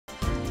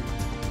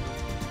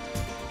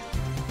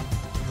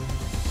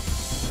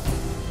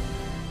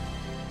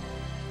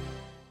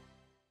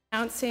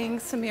announcing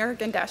Samir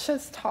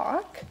Gandesha's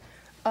talk,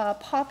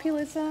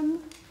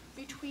 Populism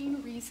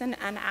Between Reason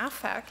and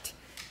Affect.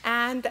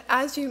 And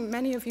as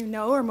many of you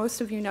know, or most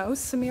of you know,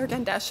 Samir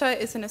Gandesha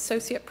is an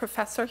associate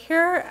professor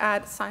here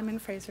at Simon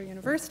Fraser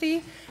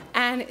University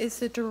and is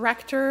the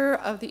director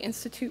of the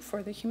Institute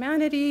for the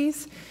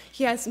Humanities.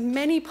 He has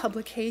many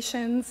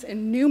publications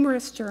in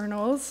numerous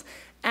journals,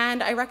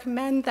 and I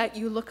recommend that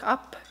you look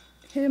up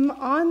him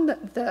on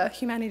the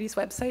Humanities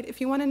website if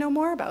you want to know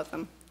more about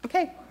them.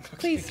 Okay,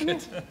 please,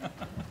 Samir.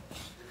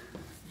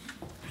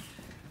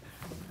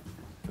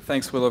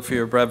 Thanks, Willow, for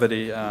your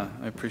brevity. I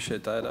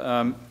appreciate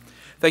that.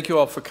 Thank you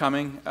all for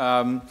coming.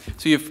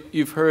 So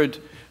you've heard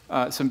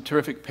some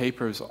terrific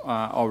papers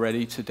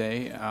already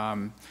today.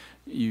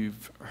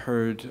 You've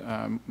heard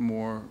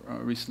more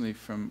recently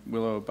from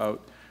Willow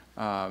about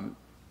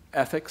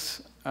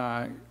ethics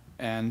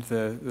and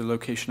the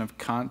location of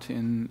Kant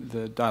in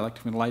the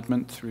dialectic of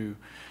enlightenment through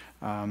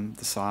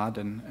the Sade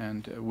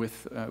and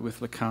with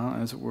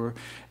Lacan, as it were.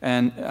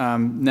 And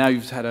now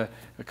you've had a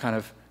kind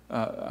of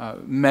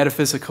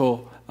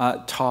metaphysical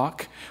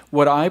talk.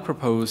 What I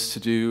propose to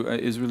do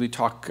is really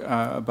talk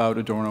about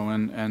Adorno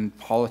and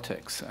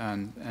politics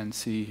and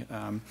see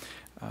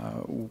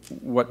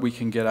what we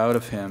can get out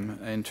of him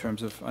in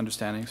terms of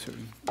understanding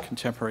certain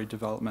contemporary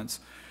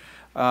developments.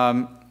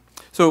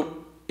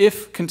 So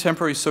if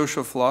contemporary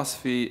social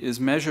philosophy is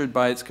measured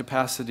by its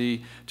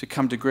capacity to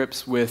come to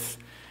grips with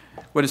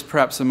what is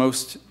perhaps the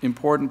most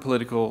important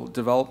political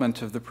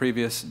development of the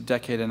previous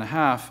decade and a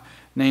half,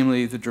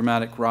 namely the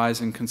dramatic rise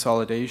and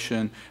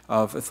consolidation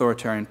of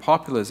authoritarian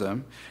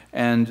populism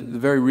and the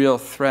very real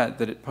threat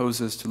that it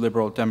poses to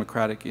liberal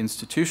democratic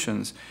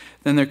institutions,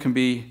 then there can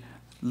be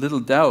little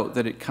doubt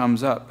that it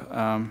comes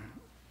up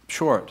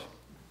short.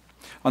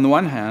 On the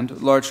one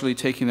hand, largely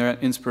taking their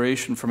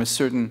inspiration from a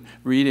certain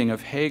reading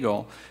of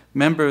Hegel,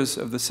 members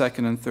of the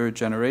second and third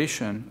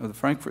generation of the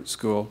Frankfurt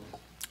School,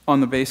 on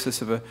the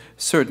basis of a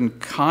certain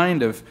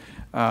kind of,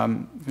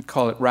 we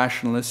call it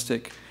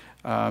rationalistic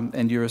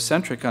and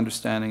Eurocentric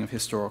understanding of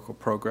historical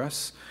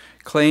progress,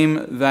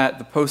 claim that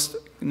the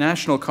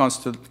post-national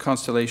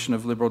constellation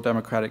of liberal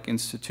democratic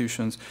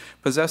institutions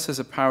possesses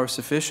a power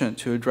sufficient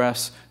to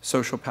address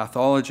social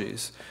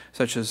pathologies,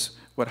 such as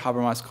what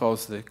Habermas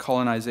calls the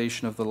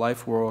colonization of the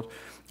life world,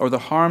 or the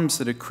harms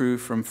that accrue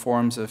from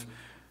forms of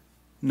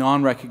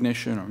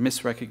non-recognition or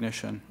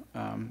misrecognition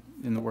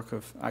in the work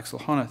of Axel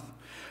Honneth.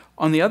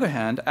 On the other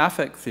hand,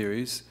 affect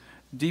theories,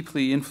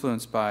 deeply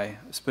influenced by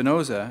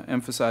Spinoza,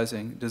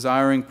 emphasizing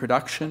desiring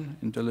production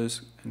in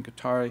Deleuze and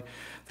Guattari,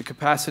 the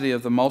capacity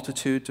of the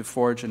multitude to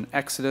forge an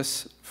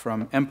exodus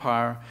from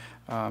empire,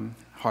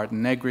 Hart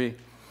and Negri,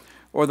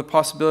 or the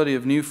possibility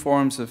of new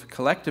forms of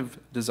collective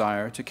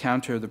desire to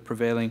counter the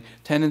prevailing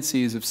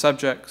tendencies of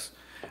subjects,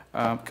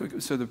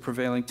 so the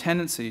prevailing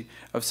tendency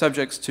of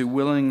subjects to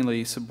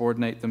willingly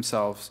subordinate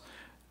themselves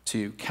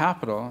to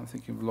capital, I'm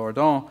thinking of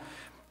Laurent,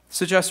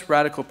 suggests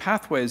radical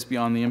pathways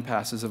beyond the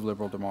impasses of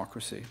liberal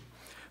democracy.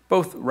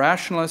 Both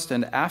rationalist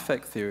and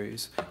affect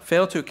theories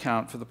fail to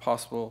account for the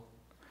possible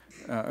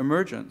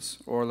emergence,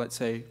 or let's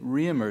say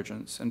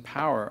re-emergence and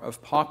power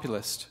of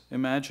populist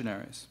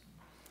imaginaries.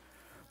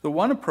 The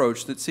one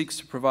approach that seeks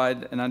to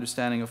provide an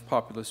understanding of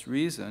populist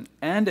reason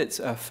and its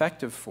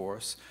effective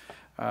force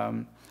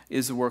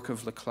is the work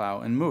of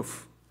Laclau and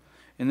Mouffe.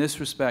 In this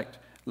respect,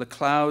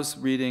 Laclau's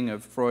reading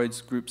of Freud's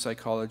group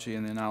psychology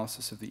and the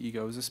analysis of the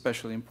ego is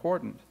especially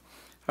important.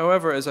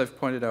 However, as I've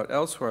pointed out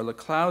elsewhere,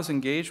 Laclau's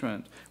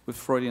engagement with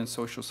Freudian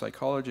social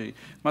psychology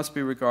must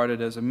be regarded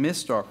as a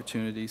missed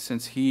opportunity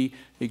since he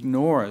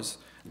ignores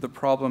the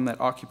problem that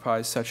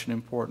occupies such an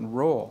important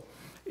role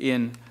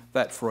in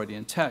that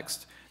Freudian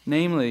text,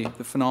 namely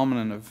the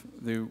phenomenon of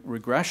the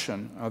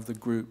regression of the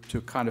group to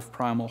a kind of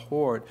primal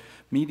horde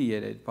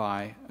mediated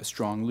by a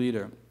strong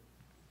leader.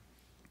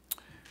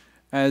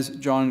 As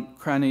John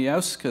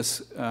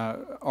Kraniauskas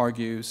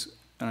argues,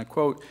 and I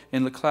quote,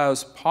 in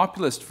Laclau's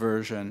populist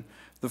version,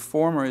 the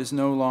former is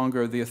no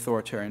longer the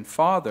authoritarian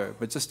father,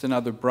 but just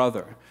another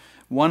brother,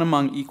 one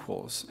among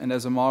equals, and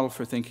as a model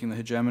for thinking the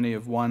hegemony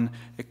of one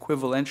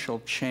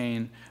equivalential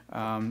chain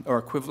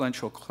or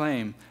equivalential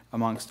claim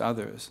amongst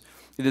others.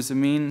 It is a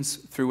means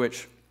through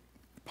which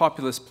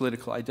populist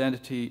political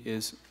identity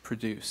is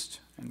produced,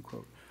 end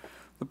quote.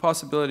 The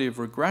possibility of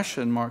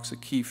regression marks a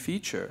key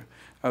feature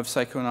of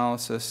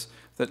psychoanalysis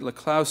that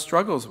Laclau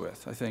struggles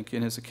with, I think,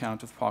 in his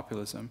account of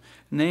populism,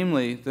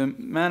 namely the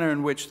manner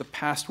in which the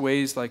past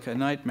weighs like a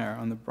nightmare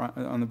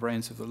on the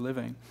brains of the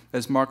living,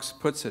 as Marx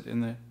puts it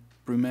in the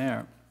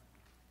Brumaire,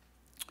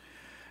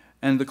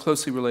 and the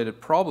closely related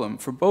problem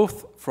for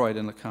both Freud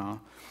and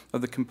Lacan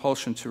of the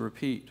compulsion to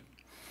repeat.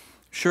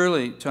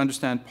 Surely, to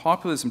understand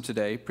populism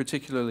today,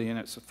 particularly in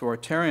its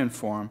authoritarian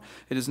form,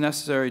 it is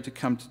necessary to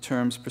come to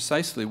terms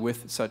precisely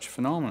with such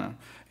phenomena.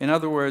 In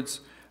other words,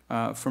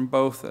 from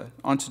both an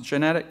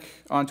ontogenic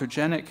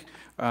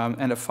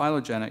and a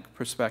phylogenic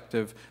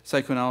perspective,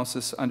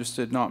 psychoanalysis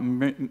understood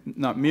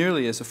not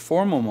merely as a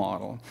formal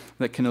model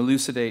that can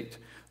elucidate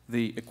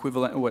the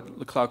equivalent, what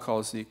Laclau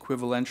calls the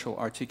equivalential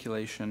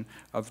articulation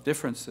of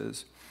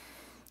differences,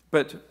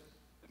 but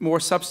more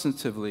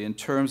substantively in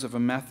terms of a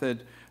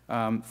method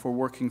for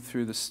working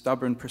through the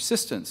stubborn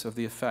persistence of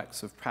the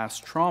effects of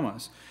past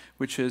traumas,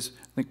 which is,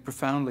 I think,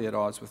 profoundly at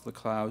odds with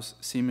Laclau's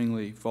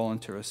seemingly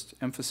voluntarist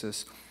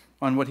emphasis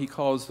on what he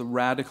calls the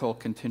radical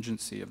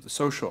contingency of the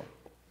social.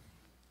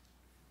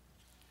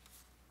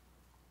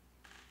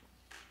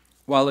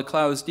 While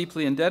Laclau is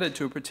deeply indebted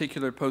to a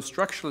particular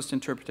post-structuralist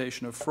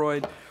interpretation of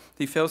Freud,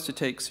 he fails to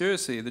take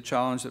seriously the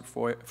challenge that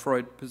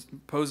Freud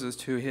poses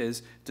to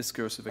his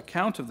discursive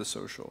account of the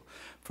social.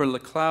 For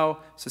Laclau,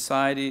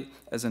 society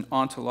as an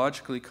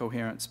ontologically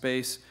coherent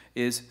space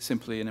is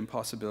simply an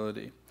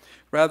impossibility.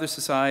 Rather,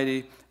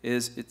 society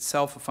is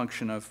itself a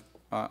function of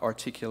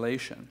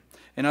articulation.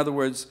 In other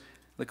words,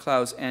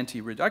 Laclau's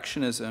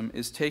anti-reductionism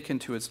is taken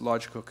to its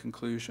logical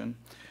conclusion,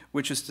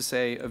 which is to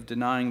say of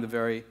denying the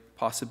very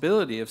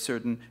possibility of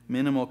certain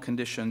minimal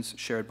conditions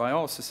shared by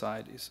all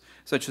societies,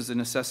 such as the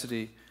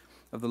necessity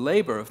of the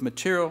labor of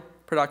material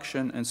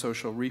production and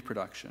social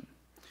reproduction.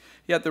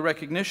 Yet the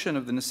recognition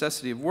of the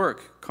necessity of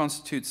work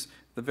constitutes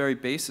the very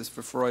basis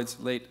for Freud's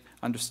late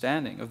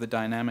understanding of the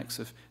dynamics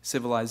of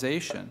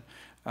civilization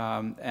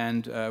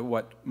and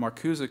what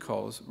Marcuse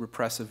calls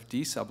repressive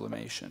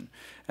desublimation,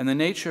 and the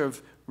nature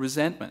of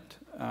resentment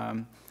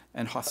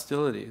and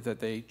hostility that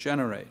they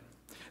generate.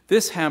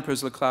 This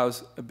hampers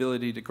Laclau's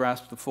ability to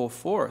grasp the full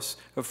force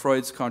of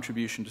Freud's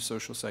contribution to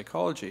social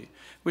psychology,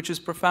 which is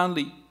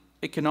profoundly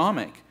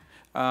economic,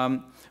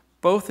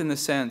 both in the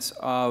sense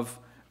of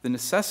the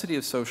necessity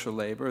of social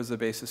labor as a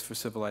basis for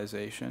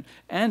civilization,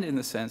 and in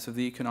the sense of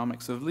the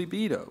economics of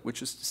libido,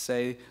 which is to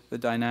say the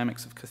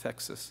dynamics of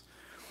cathexis.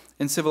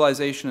 In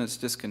Civilization and Its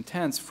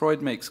Discontents,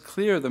 Freud makes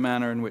clear the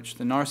manner in which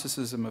the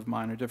narcissism of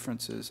minor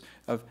differences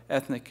of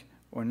ethnic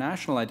or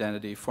national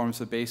identity forms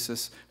the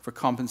basis for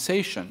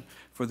compensation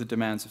for the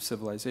demands of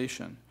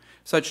civilization.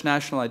 Such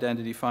national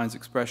identity finds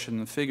expression in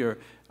the figure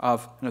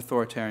of an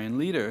authoritarian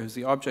leader who is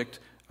the object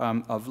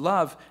of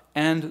love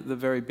and the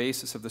very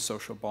basis of the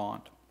social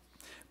bond.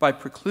 By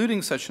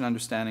precluding such an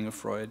understanding of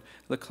Freud,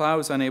 Laclau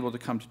is unable to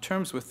come to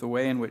terms with the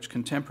way in which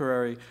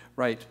contemporary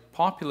right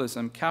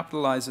populism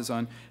capitalizes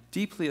on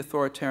deeply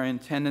authoritarian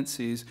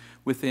tendencies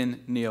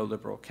within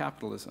neoliberal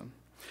capitalism.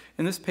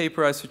 In this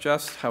paper, I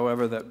suggest,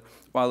 however, that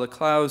while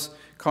Laclau's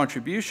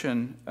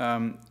contribution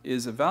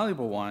is a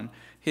valuable one,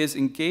 his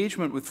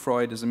engagement with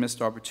Freud is a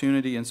missed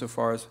opportunity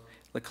insofar as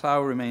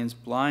Laclau remains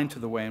blind to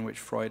the way in which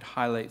Freud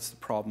highlights the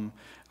problem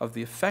of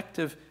the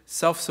effective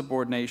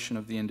self-subordination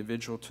of the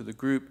individual to the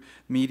group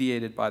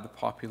mediated by the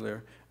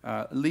popular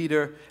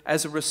leader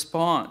as a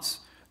response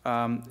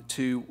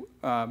to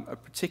a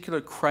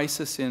particular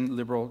crisis in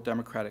liberal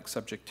democratic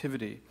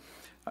subjectivity.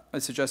 I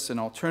suggest an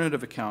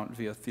alternative account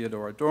via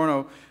Theodor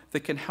Adorno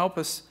that can help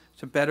us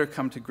to better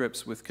come to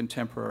grips with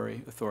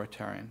contemporary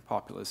authoritarian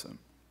populism.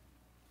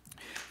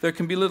 There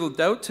can be little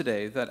doubt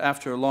today that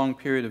after a long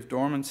period of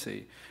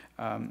dormancy,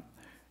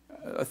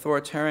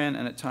 authoritarian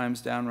and at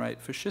times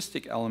downright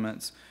fascistic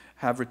elements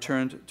have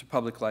returned to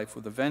public life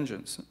with a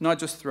vengeance, not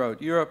just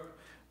throughout Europe,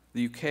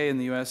 the UK and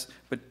the US,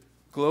 but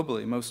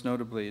globally, most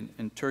notably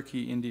in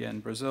Turkey, India,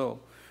 and Brazil.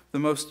 The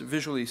most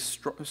visually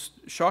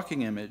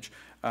shocking image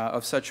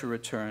of such a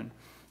return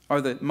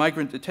are the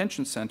migrant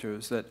detention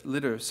centers that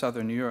litter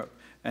southern Europe,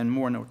 and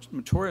more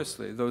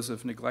notoriously, those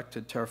of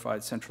neglected,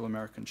 terrified Central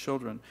American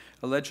children,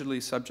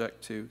 allegedly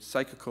subject to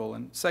psychical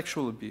and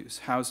sexual abuse,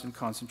 housed in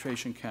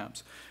concentration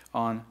camps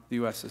on the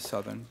US's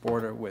southern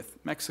border with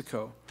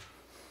Mexico.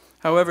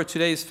 However,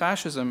 today's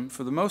fascism,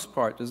 for the most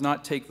part, does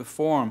not take the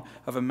form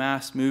of a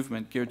mass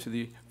movement geared to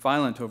the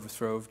violent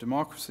overthrow of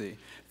democracy,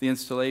 the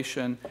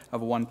installation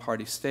of a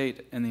one-party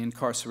state, and the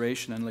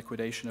incarceration and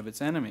liquidation of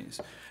its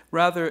enemies.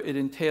 Rather, it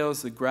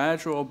entails the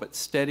gradual but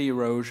steady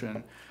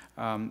erosion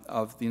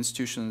of the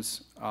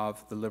institutions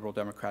of the liberal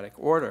democratic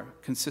order,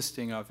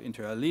 consisting of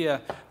inter alia,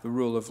 the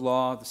rule of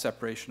law, the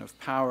separation of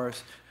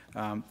powers,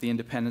 the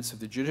independence of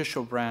the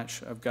judicial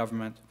branch of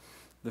government,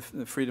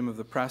 the freedom of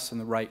the press, and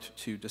the right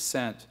to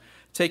dissent.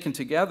 Taken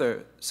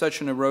together,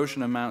 such an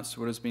erosion amounts to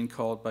what has been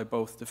called by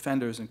both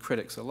defenders and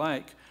critics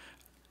alike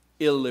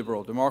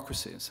illiberal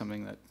democracy,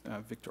 something that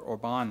Viktor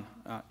Orban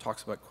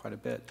talks about quite a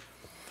bit.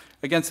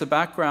 Against a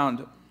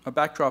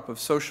backdrop of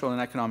social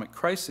and economic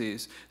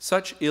crises,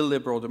 such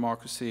illiberal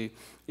democracy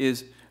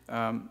is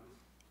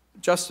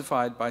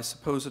justified by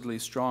supposedly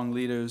strong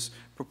leaders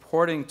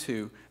purporting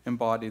to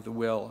embody the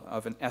will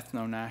of an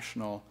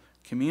ethno-national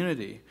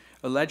community,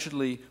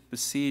 allegedly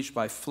besieged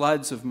by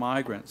floods of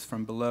migrants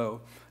from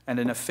below and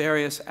a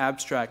nefarious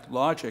abstract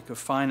logic of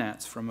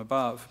finance from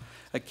above.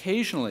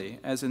 Occasionally,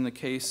 as in the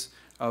case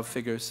of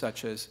figures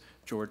such as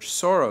George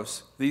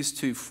Soros, these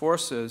two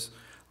forces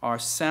are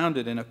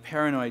sounded in a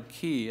paranoid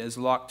key as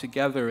locked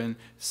together in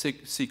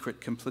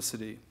secret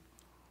complicity.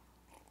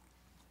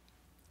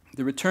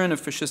 The return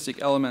of fascistic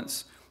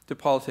elements to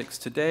politics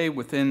today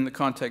within the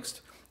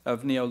context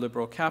of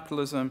neoliberal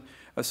capitalism,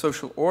 a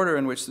social order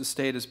in which the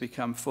state has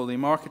become fully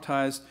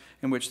marketized,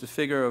 in which the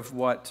figure of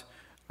what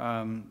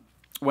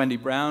Wendy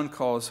Brown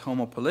calls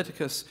homo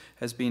politicus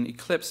has been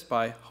eclipsed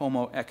by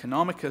homo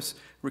economicus,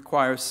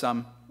 requires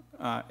some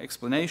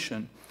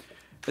explanation.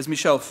 As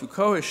Michel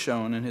Foucault has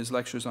shown in his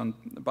lectures on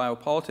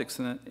biopolitics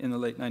in the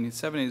late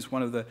 1970s,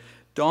 one of the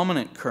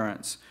dominant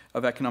currents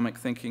of economic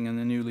thinking in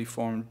the newly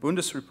formed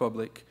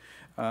Bundesrepublik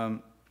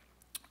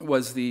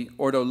was the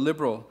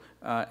ordo-liberal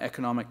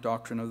economic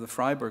doctrine of the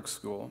Freiburg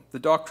School. The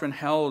doctrine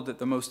held that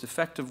the most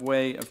effective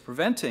way of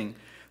preventing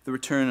the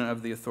return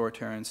of the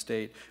authoritarian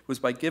state was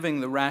by giving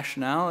the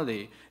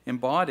rationality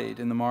embodied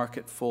in the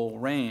market full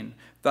rein,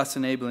 thus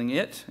enabling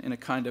it, in a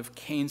kind of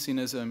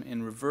Keynesianism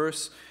in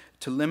reverse,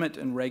 to limit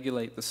and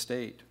regulate the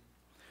state.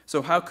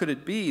 So how could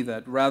it be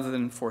that rather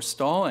than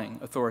forestalling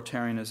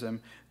authoritarianism,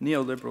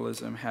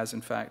 neoliberalism has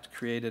in fact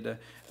created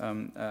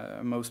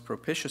a most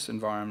propitious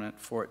environment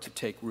for it to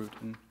take root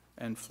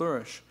and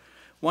flourish?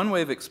 One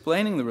way of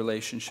explaining the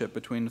relationship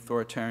between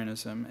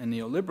authoritarianism and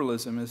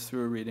neoliberalism is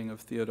through a reading of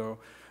Theodor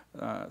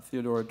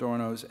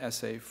Adorno's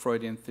essay,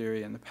 Freudian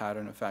Theory and the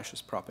Pattern of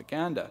Fascist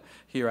Propaganda,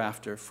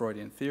 hereafter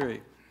Freudian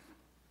Theory.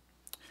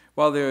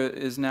 While there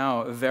is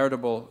now a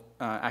veritable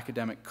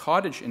academic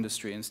cottage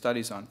industry in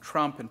studies on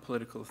Trump and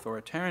political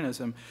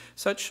authoritarianism,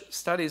 such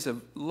studies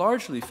have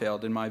largely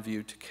failed, in my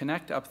view, to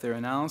connect up their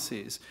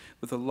analyses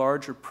with a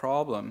larger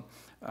problem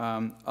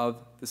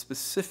of the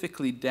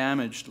specifically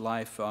damaged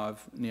life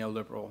of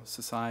neoliberal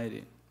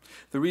society.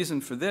 The reason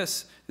for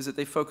this is that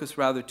they focus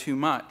rather too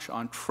much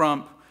on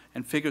Trump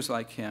and figures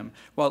like him,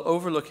 while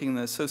overlooking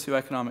the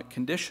socioeconomic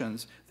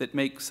conditions that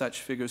make such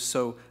figures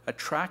so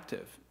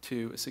attractive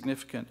to a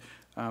significant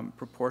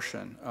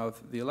proportion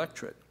of the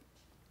electorate.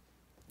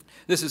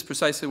 This is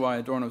precisely why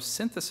Adorno's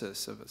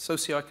synthesis of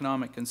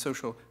socioeconomic and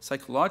social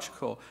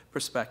psychological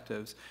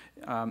perspectives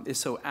is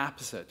so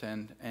apposite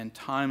and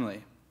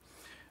timely.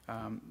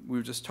 We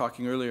were just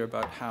talking earlier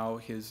about how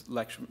his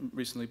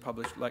recently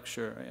published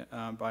lecture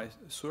by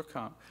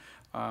Surkamp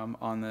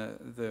on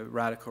the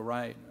radical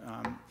right,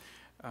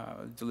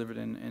 delivered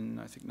in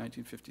I think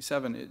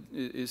 1957,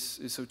 is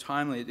so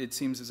timely. It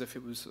seems as if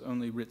it was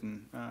only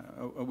written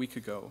a week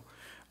ago.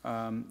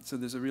 So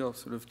there's a real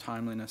sort of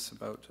timeliness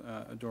about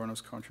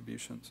Adorno's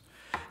contributions.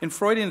 In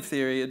Freudian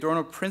theory,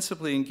 Adorno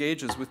principally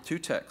engages with two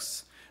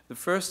texts. The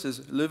first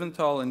is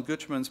Löwenthal and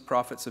Gutmann's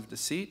Prophets of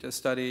Deceit, a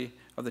study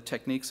of the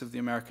techniques of the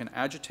American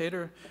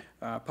agitator,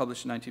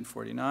 published in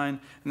 1949.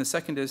 And the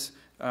second is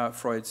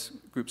Freud's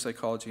Group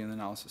Psychology and the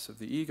Analysis of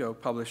the Ego,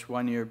 published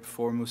 1 year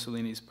before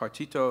Mussolini's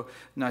Partito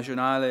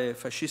Nazionale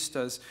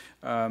Fascista's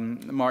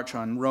march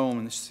on Rome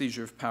and the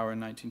seizure of power in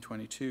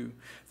 1922.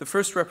 The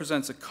first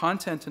represents a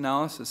content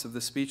analysis of the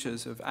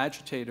speeches of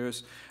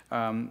agitators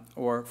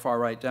or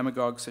far-right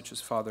demagogues such as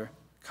Father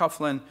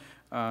Coughlin,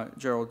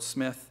 Gerald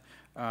Smith,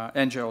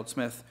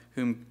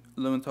 whom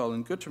Löwenthal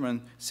and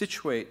Guterman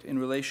situate in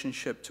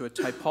relationship to a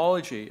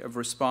typology of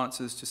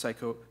responses to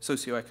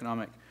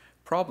socioeconomic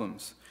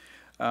problems.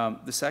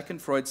 The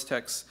second, Freud's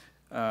text,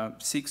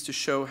 seeks to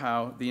show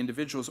how the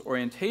individual's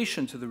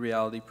orientation to the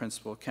reality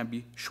principle can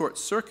be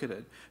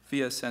short-circuited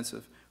via a sense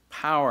of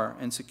power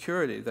and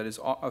security that is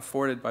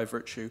afforded by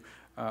virtue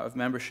of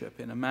membership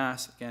in a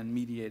mass, again,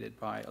 mediated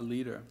by a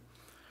leader.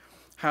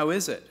 How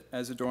is it,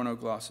 as Adorno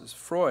glosses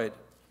Freud,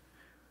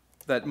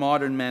 that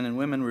modern men and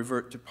women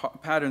revert to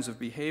patterns of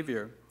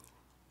behavior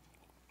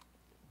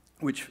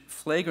which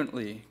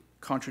flagrantly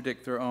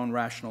contradict their own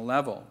rational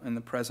level and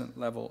the present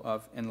level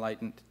of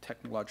enlightened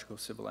technological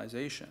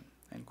civilization,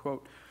 end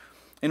quote.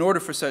 In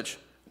order for such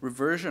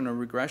reversion or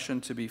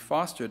regression to be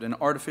fostered, an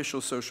artificial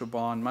social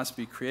bond must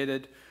be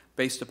created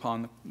based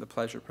upon the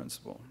pleasure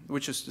principle,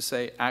 which is to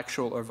say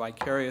actual or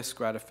vicarious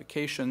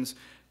gratifications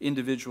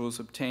individuals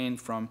obtain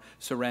from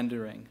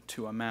surrendering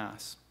to a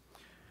mass.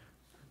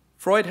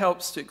 Freud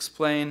helps to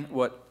explain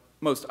what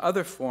most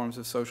other forms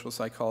of social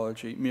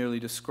psychology merely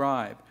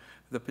describe,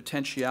 the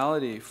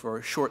potentiality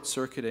for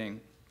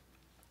short-circuiting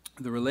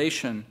the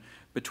relation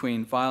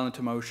between violent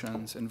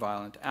emotions and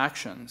violent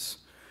actions.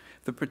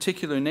 The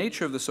particular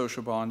nature of the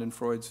social bond, in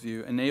Freud's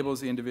view, enables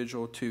the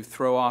individual to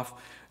throw off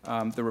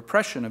the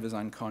repression of his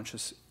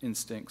unconscious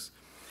instincts.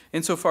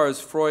 Insofar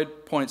as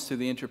Freud points to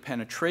the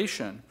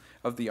interpenetration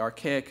of the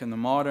archaic and the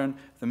modern,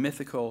 the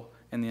mythical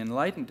and the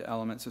enlightened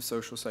elements of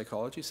social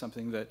psychology,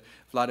 something that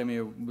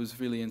Vladimir was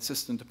really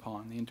insistent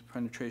upon, the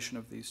interpenetration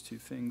of these two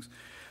things.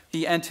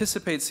 He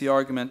anticipates the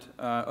argument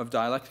of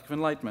dialectic of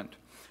enlightenment.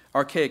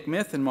 Archaic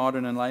myth and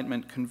modern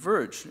enlightenment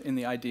converge in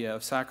the idea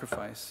of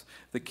sacrifice.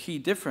 The key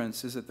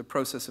difference is that the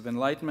process of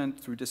enlightenment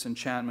through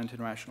disenchantment and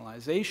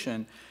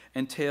rationalization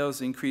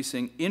entails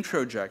increasing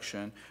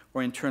introjection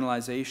or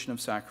internalization of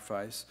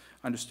sacrifice,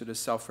 understood as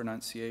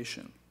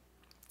self-renunciation.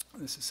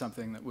 This is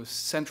something that was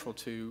central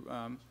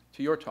to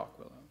your talk,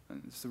 Willow,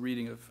 and it's the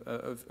reading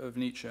of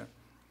Nietzsche.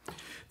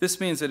 This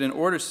means that in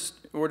order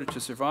to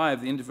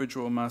survive, the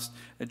individual must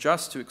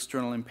adjust to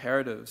external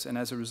imperatives and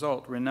as a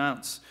result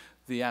renounce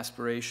the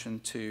aspiration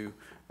to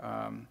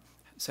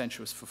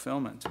sensuous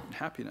fulfillment and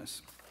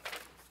happiness.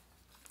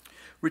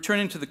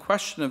 Returning to the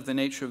question of the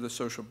nature of the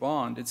social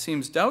bond, it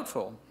seems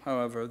doubtful,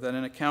 however, that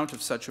an account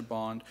of such a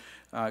bond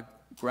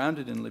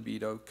grounded in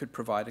libido could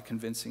provide a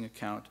convincing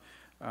account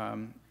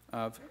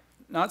of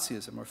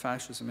Nazism or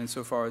fascism,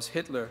 insofar as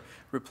Hitler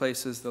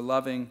replaces the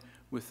loving,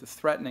 with the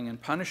threatening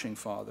and punishing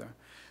father.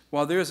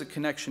 While there is a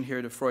connection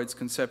here to Freud's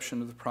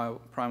conception of the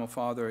primal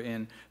father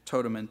in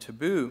Totem and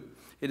Taboo,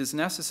 it is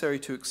necessary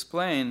to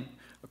explain,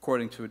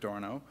 according to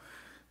Adorno,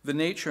 the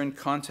nature and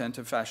content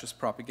of fascist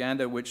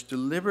propaganda, which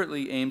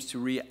deliberately aims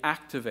to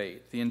reactivate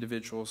the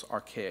individual's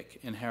archaic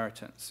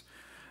inheritance.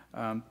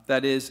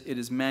 That is, it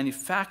is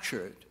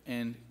manufactured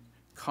and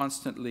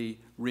constantly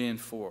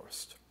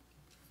reinforced.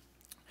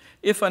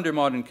 If under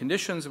modern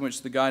conditions in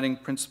which the guiding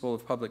principle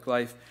of public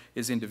life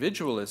is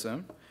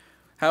individualism,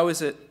 how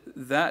is it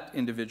that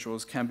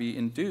individuals can be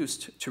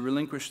induced to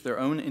relinquish their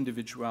own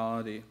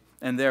individuality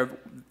and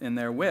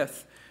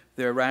therewith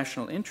their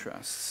rational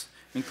interests,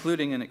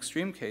 including in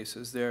extreme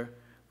cases their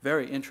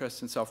very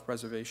interest in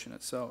self-preservation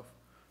itself?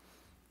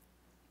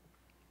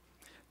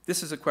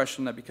 This is a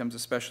question that becomes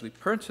especially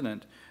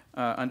pertinent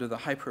under the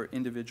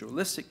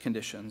hyper-individualistic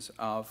conditions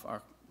of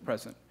our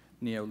present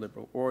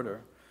neoliberal order.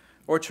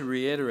 Or to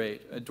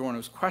reiterate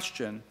Adorno's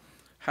question,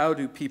 how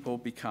do people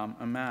become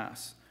a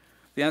mass?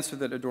 The answer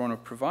that Adorno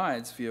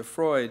provides via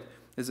Freud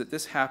is that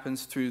this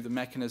happens through the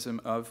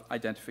mechanism of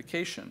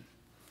identification.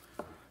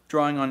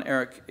 Drawing on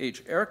Erik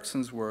H.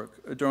 Erikson's work,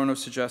 Adorno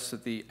suggests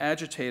that the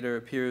agitator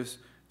appears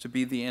to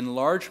be the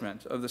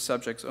enlargement of the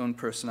subject's own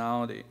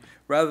personality,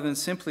 rather than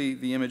simply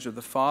the image of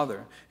the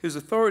father, whose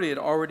authority had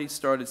already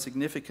started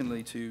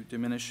significantly to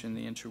diminish in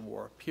the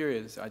interwar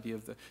period, this idea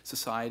of the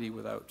society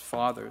without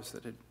fathers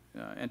that had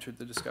entered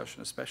the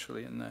discussion,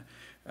 especially in the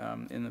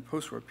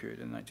post-war period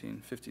in the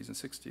 1950s and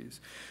 60s.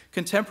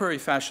 Contemporary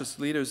fascist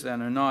leaders,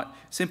 then, are not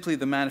simply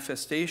the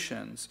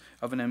manifestations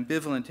of an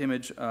ambivalent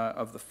image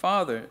of the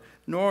father,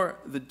 nor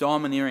the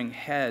domineering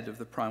head of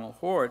the primal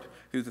horde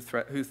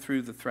who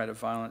through the threat of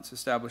violence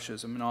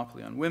establishes a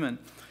monopoly on women,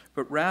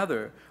 but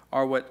rather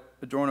are what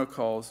Adorno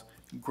calls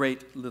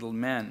great little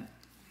men.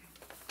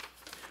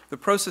 The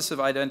process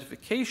of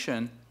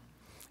identification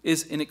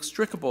is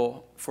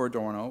inextricable for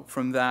Adorno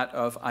from that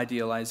of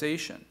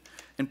idealization.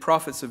 In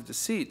Prophets of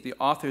Deceit, the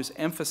authors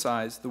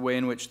emphasize the way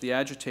in which the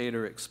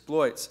agitator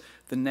exploits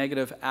the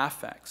negative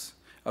affects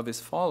of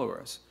his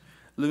followers.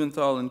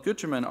 Lewenthal and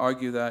Guterman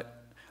argue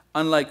that,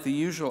 unlike the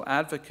usual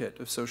advocate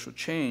of social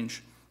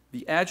change,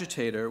 the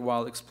agitator,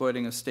 while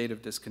exploiting a state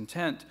of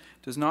discontent,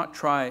 does not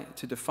try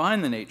to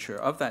define the nature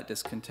of that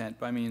discontent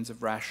by means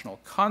of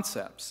rational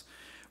concepts.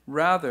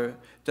 Rather,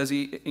 does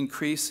he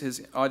increase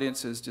his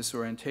audience's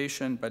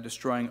disorientation by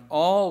destroying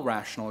all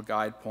rational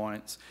guide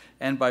points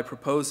and by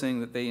proposing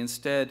that they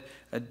instead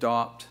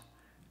adopt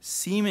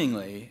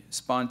seemingly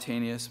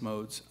spontaneous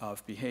modes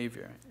of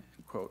behavior.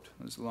 Quote.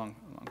 There's a long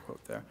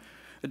quote there.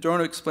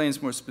 Adorno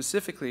explains more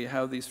specifically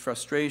how these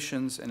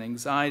frustrations and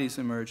anxieties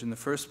emerge in the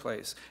first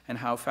place and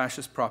how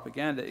fascist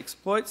propaganda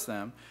exploits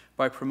them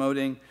by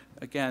promoting,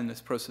 again,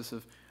 this process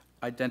of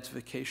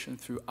identification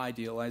through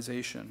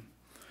idealization.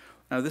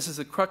 Now, this is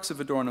the crux of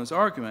Adorno's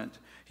argument.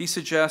 He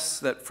suggests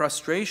that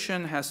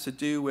frustration has to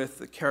do with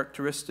the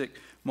characteristic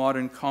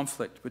modern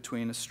conflict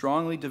between a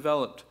strongly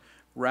developed,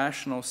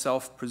 rational,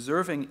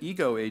 self-preserving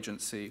ego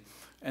agency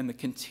and the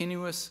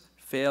continuous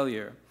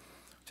failure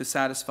to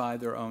satisfy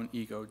their own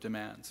ego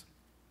demands.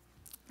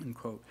 End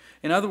quote.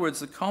 In other words,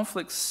 the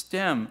conflicts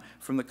stem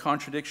from the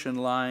contradiction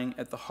lying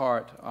at the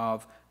heart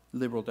of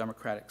liberal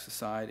democratic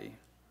society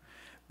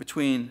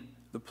between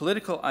the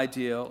political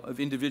ideal of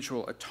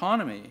individual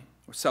autonomy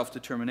or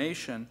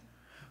self-determination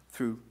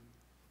through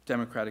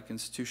democratic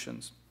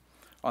institutions,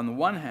 on the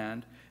one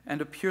hand,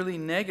 and a purely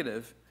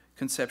negative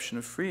conception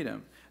of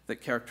freedom that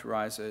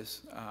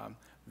characterizes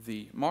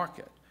the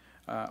market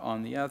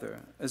on the other.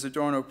 As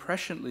Adorno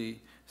presciently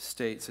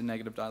states in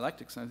Negative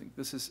Dialectics, and I think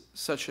this is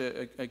such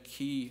a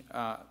key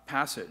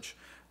passage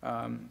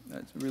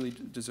that really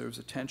deserves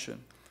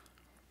attention.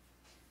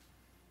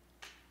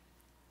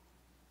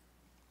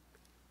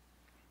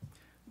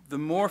 The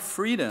more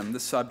freedom the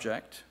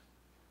subject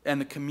and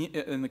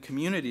the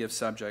community of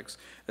subjects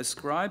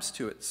ascribes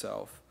to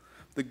itself,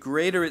 the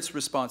greater its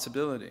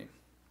responsibility.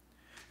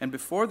 And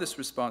before this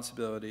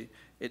responsibility,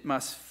 it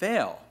must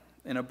fail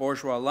in a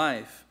bourgeois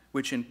life,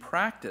 which in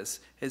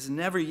practice has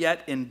never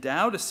yet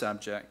endowed a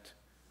subject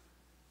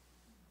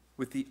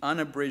with the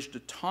unabridged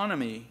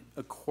autonomy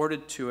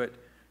accorded to it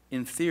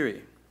in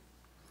theory.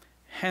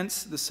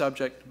 Hence, the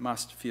subject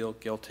must feel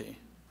guilty.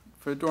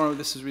 For Adorno,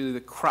 this is really the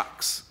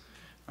crux,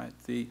 right?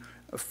 The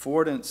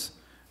affordance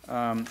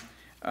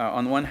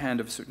on the one hand,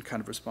 of a certain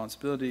kind of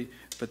responsibility,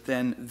 but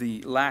then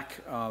the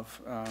lack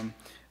of,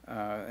 in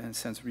a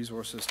sense,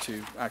 resources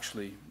to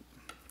actually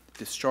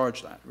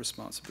discharge that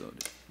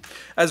responsibility.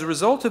 As a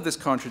result of this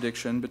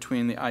contradiction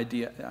between the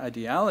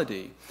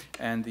ideality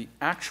and the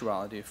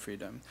actuality of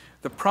freedom,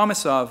 the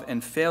promise of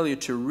and failure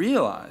to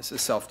realize a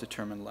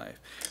self-determined life,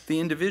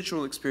 the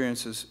individual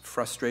experiences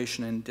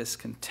frustration and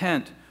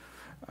discontent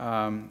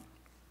in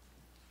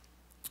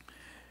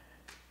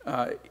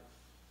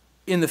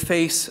the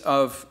face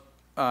of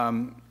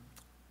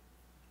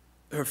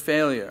her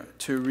failure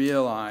to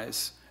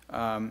realize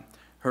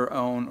her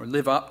own, or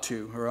live up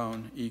to her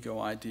own ego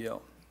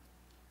ideal.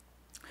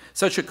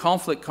 Such a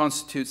conflict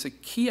constitutes a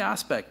key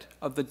aspect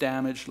of the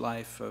damaged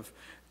life of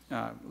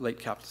late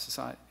capitalist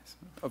societies,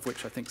 of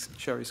which I think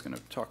Sherry's going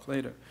to talk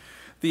later,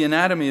 the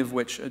anatomy of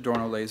which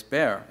Adorno lays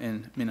bare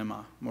in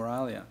Minima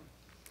Moralia.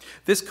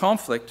 This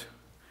conflict,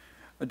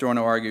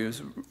 Adorno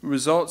argues,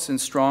 results in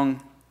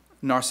strong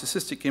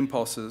narcissistic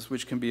impulses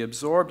which can be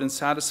absorbed and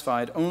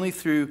satisfied only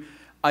through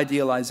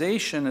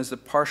idealization as a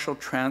partial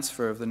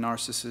transfer of the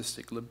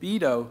narcissistic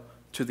libido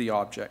to the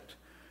object.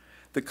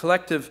 The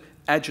collective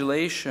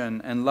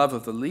adulation and love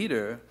of the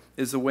leader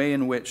is the way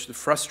in which the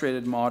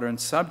frustrated modern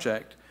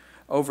subject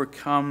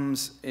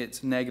overcomes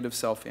its negative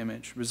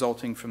self-image,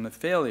 resulting from the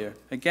failure,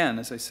 again,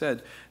 as I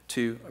said,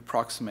 to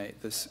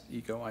approximate this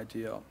ego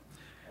ideal.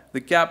 The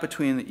gap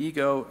between the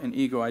ego and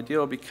ego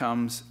ideal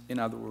becomes, in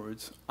other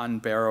words,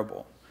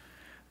 unbearable.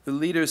 The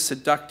leader's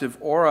seductive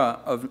aura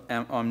of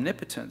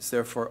omnipotence,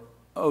 therefore,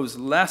 owes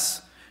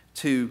less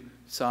to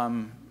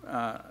some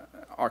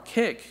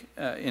archaic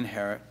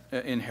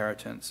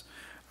inheritance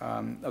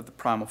of the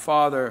primal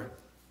father,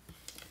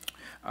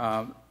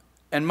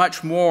 and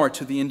much more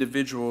to the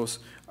individual's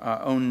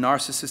own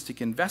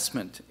narcissistic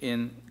investment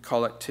in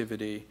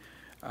collectivity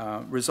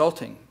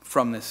resulting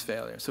from this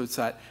failure. So it's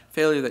that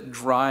failure that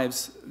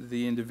drives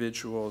the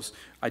individual's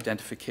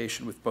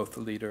identification with both the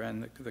leader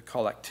and the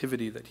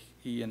collectivity that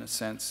he, in a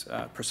sense,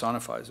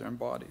 personifies or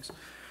embodies.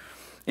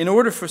 In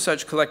order for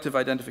such collective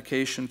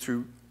identification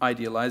through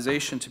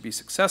idealization to be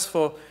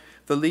successful,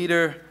 the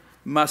leader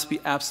must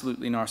be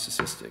absolutely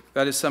narcissistic.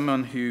 That is,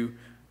 someone who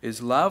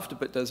is loved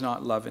but does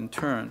not love in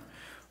turn.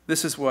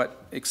 This is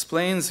what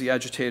explains the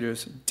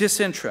agitator's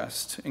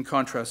disinterest, in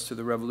contrast to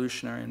the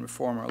revolutionary and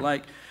reformer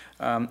alike,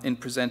 in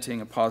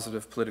presenting a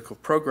positive political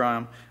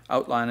program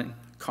outlining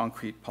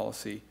concrete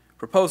policy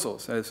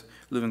proposals, as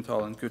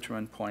Löwenthal and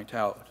Guterman point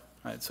out.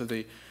 Right? So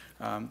the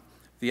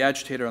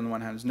agitator, on the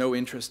one hand, has no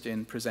interest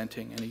in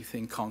presenting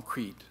anything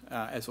concrete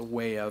as a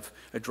way of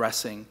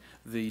addressing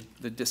the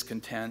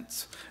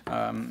discontents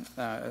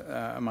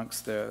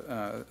amongst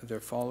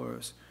their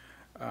followers.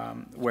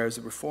 Whereas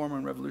the reformer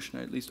and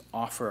revolutionary at least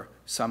offer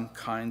some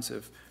kinds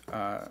of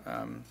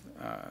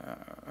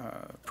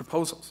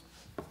proposals.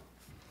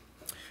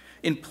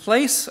 In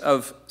place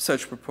of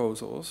such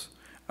proposals,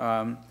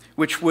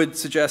 which would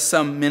suggest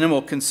some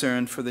minimal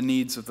concern for the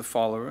needs of the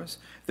followers,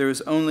 there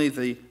is only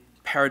the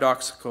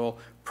paradoxical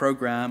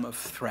program of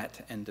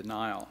threat and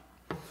denial.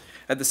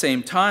 At the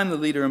same time, the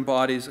leader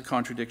embodies a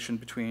contradiction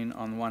between,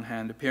 on the one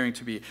hand, appearing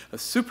to be a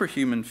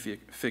superhuman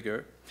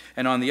figure,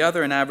 and on the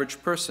other, an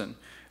average person,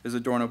 as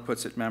Adorno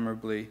puts it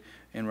memorably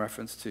in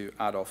reference to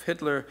Adolf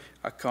Hitler,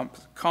 a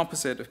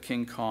composite of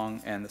King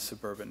Kong and the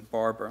suburban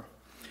barber.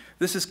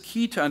 This is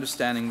key to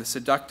understanding the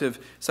seductive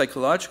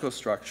psychological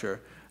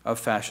structure of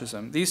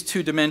fascism. These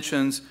two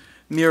dimensions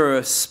mirror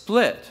a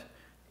split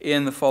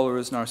in the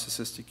follower's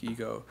narcissistic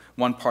ego,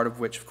 one part of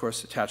which, of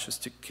course, attaches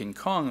to King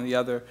Kong and the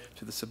other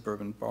to the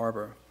suburban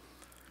barber.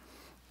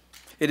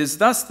 It is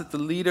thus that the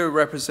leader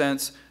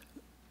represents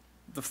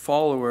the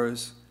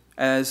followers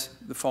as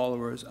the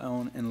follower's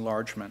own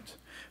enlargement.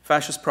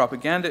 Fascist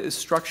propaganda is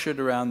structured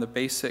around the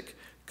basic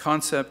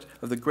concept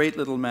of the great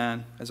little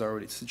man, as I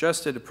already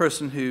suggested, a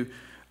person who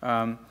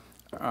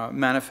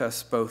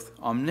manifests both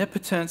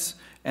omnipotence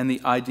and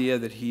the idea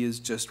that he is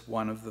just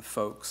one of the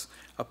folks,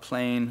 a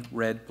plain,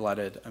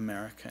 red-blooded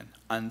American,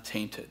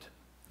 untainted.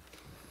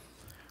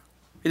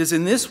 It is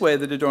in this way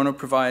that Adorno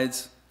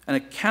provides an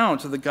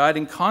account of the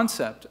guiding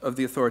concept of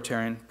the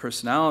authoritarian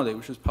personality,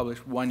 which was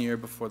published 1 year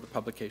before the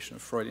publication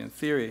of Freudian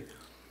theory.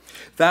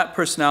 That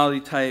personality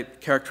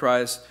type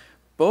characterized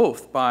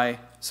both by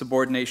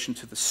subordination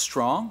to the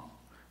strong,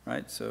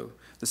 right, so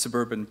the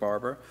suburban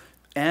barber,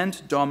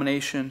 and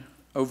domination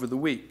over the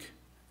weak,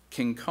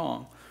 King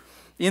Kong.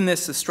 In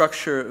this, the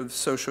structure of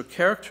social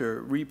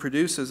character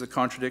reproduces a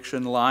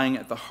contradiction lying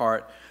at the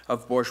heart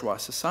of bourgeois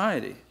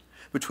society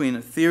between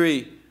a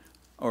theory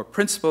or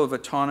principle of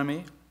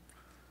autonomy,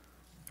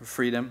 or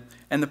freedom,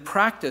 and the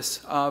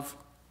practice of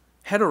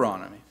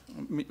heteronomy,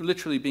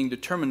 literally being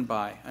determined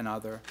by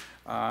another,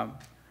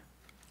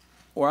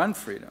 or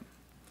unfreedom.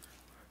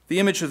 The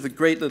image of the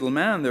great little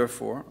man,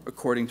 therefore,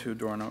 according to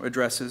Adorno,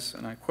 addresses,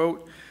 and I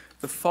quote,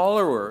 the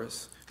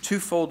follower's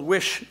twofold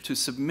wish to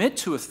submit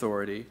to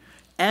authority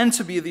and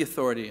to be the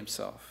authority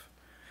himself.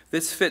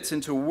 This fits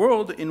into a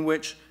world in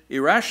which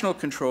irrational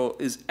control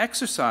is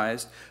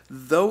exercised,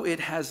 though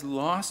it has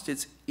lost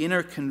its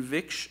inner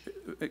conviction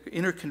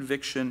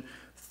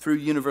through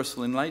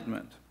universal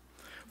enlightenment.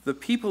 The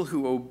people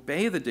who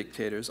obey the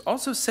dictators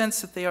also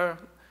sense that they are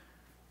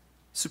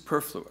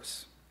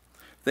superfluous.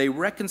 They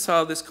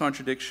reconcile this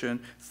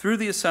contradiction through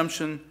the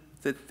assumption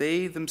that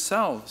they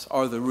themselves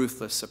are the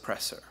ruthless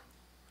oppressor.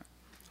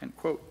 End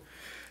quote.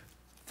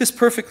 This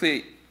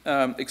perfectly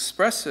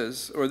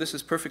this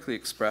is perfectly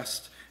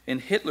expressed in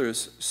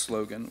Hitler's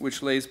slogan,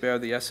 which lays bare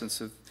the essence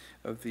of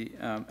the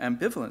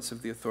ambivalence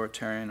of the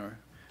authoritarian or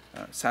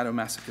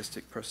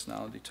sadomasochistic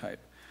personality type.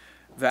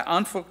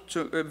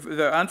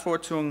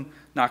 Verantwortung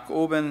nach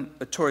oben,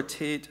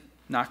 Autorität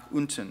nach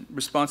unten.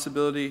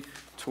 Responsibility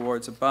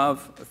towards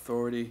above,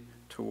 authority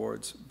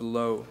towards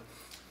below.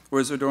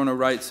 Whereas Adorno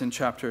writes in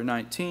chapter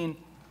 19,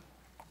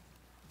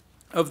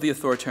 of the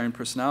authoritarian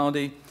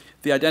personality.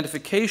 The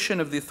identification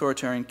of the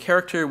authoritarian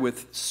character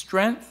with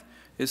strength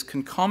is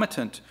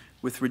concomitant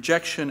with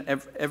rejection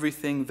of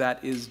everything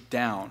that is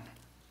down.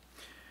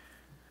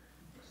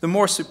 The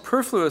more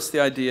superfluous the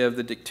idea of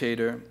the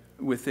dictator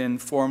within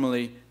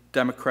formally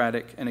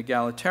democratic and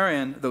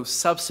egalitarian, though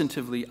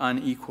substantively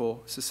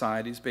unequal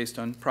societies based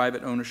on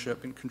private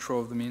ownership and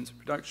control of the means of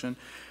production,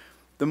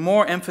 the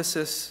more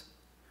emphasis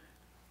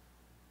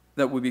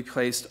that would be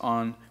placed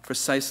on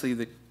precisely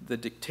the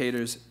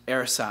dictator's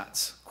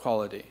ersatz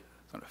quality,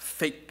 sort of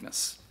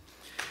fakeness.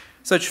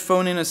 Such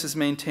phoniness is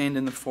maintained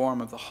in the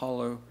form of the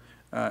hollow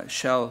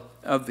shell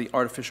of the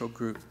artificial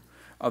group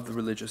of the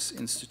religious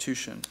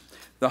institution.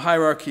 The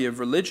hierarchy of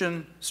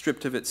religion,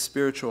 stripped of its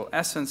spiritual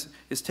essence,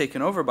 is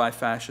taken over by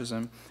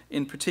fascism,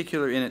 in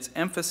particular in its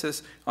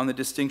emphasis on the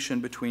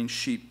distinction between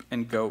sheep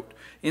and goat,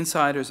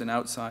 insiders and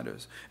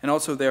outsiders, and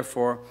also,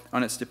 therefore,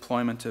 on its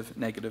deployment of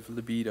negative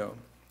libido.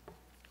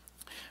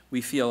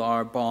 We feel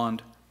our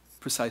bond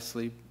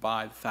precisely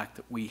by the fact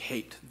that we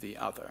hate the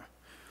other.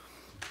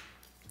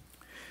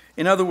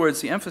 In other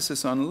words, the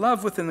emphasis on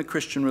love within the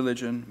Christian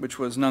religion, which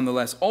was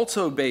nonetheless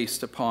also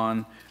based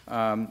upon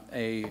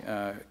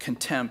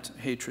contempt,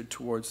 hatred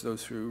towards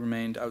those who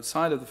remained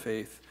outside of the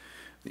faith,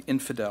 the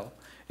infidel,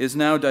 is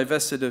now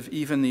divested of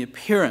even the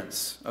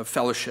appearance of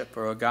fellowship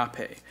or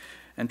agape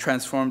and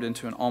transformed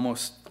into an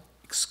almost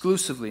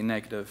exclusively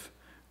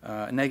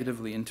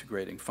negatively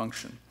integrating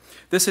function.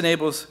 This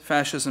enables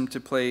fascism to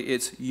play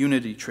its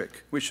unity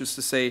trick, which is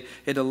to say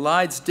it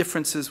elides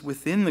differences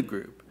within the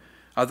group,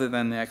 other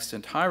than the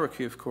extant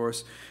hierarchy, of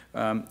course,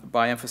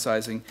 by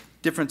emphasizing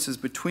differences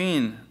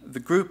between the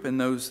group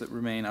and those that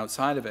remain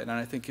outside of it. And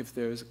I think if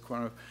there's a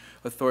kind of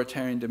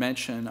authoritarian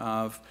dimension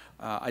of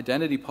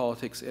identity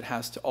politics, it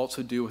has to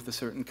also do with a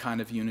certain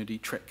kind of unity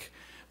trick,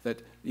 that,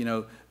 you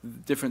know,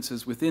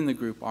 differences within the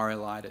group are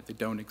elided, they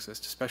don't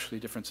exist, especially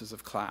differences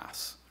of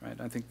class, right?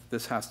 I think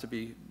this has to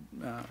be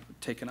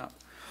taken up.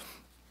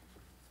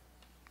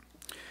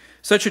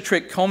 Such a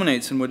trick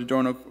culminates in what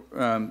Adorno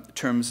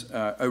terms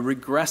a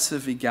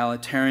regressive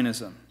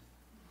egalitarianism.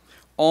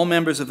 All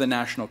members of the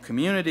national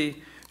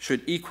community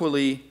should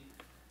equally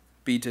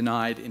be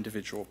denied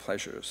individual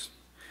pleasures.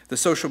 The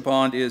social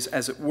bond is,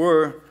 as it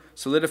were,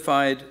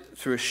 solidified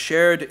through a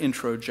shared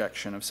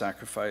introjection of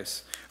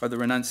sacrifice or the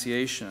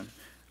renunciation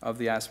of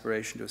the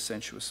aspiration to a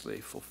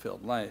sensuously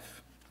fulfilled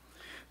life.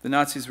 The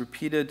Nazis'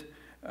 repeated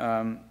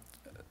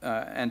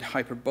and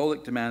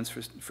hyperbolic demands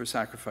for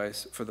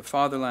sacrifice for the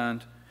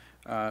fatherland,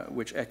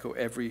 which echo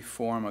every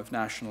form of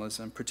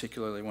nationalism,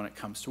 particularly when it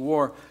comes to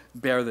war,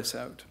 bear this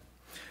out.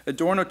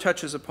 Adorno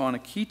touches upon a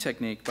key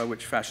technique by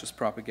which fascist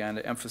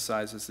propaganda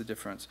emphasizes the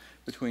difference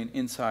between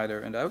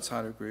insider and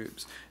outsider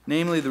groups,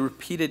 namely the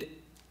repeated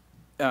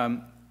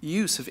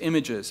use of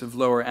images of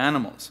lower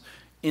animals,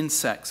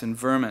 insects and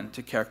vermin,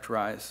 to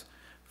characterize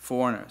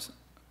foreigners,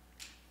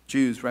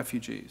 Jews,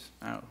 refugees,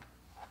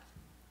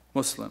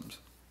 Muslims.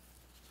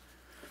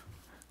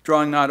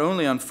 Drawing not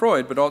only on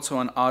Freud, but also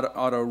on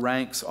Otto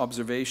Rank's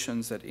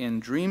observations that in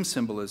dream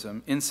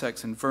symbolism,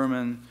 insects and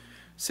vermin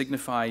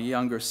signify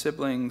younger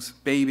siblings,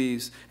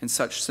 babies, and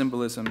such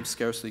symbolism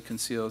scarcely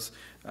conceals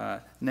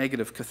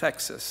negative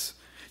cathexis.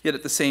 Yet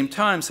at the same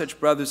time, such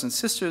brothers and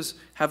sisters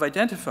have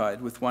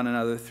identified with one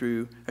another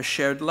through a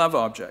shared love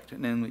object,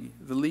 namely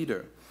the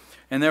leader.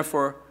 And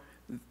therefore,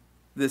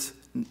 this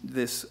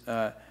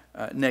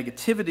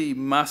negativity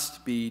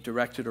must be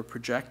directed or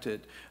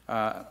projected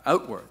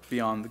outward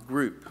beyond the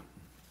group.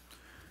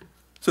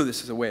 So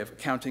this is a way of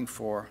accounting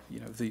for, you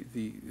know,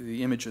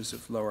 the images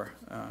of lower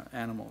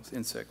animals,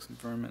 insects and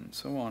vermin and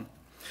so on.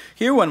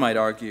 Here one might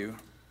argue,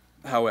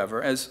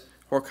 however, as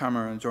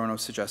Horkheimer and Adorno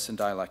suggest in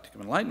Dialectic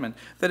of Enlightenment,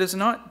 that it's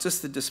not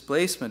just the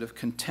displacement of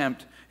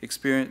contempt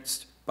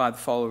experienced by the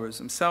followers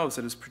themselves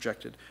that is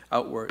projected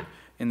outward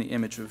in the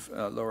image of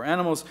lower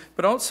animals,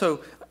 but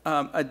also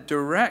a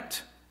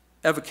direct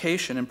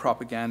evocation in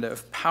propaganda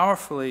of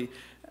powerfully,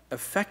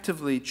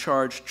 effectively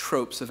charged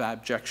tropes of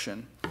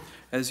abjection.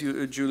 As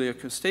Julia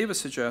Kosteva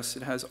suggests,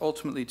 it has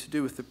ultimately to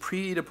do with the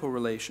pre-Oedipal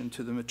relation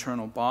to the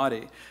maternal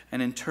body,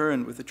 and in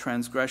turn with the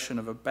transgression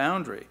of a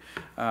boundary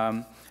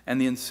and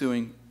the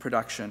ensuing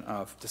production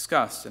of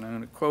disgust. And I'm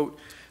going to quote,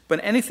 "But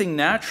anything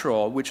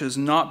natural which has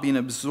not been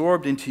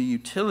absorbed into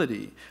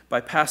utility by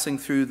passing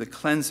through the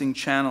cleansing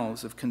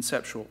channels of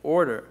conceptual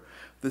order,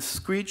 the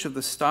screech of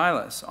the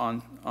stylus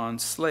on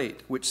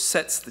slate, which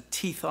sets the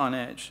teeth on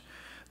edge,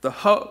 the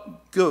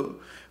ho-gu,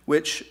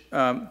 which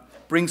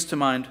brings to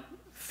mind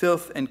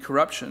filth and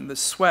corruption, the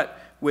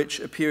sweat which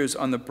appears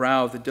on the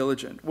brow of the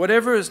diligent,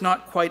 whatever is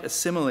not quite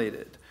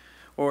assimilated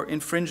or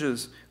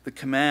infringes the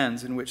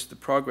commands in which the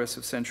progress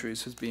of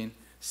centuries has been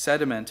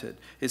sedimented,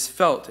 is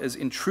felt as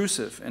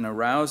intrusive and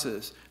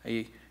arouses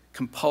a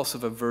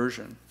compulsive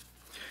aversion.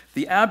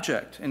 The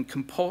abject and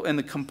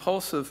the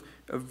compulsive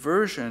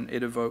aversion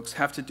it evokes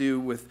have to do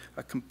with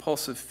a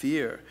compulsive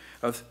fear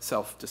of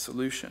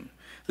self-dissolution.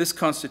 This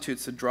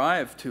constitutes a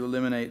drive to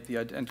eliminate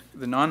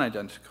the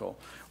non-identical,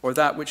 or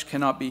that which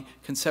cannot be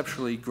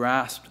conceptually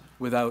grasped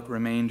without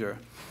remainder.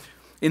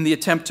 in the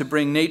attempt to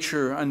bring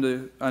nature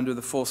under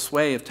the full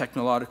sway of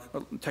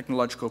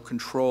technological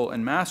control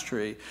and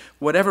mastery,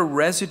 whatever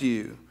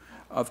residue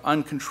of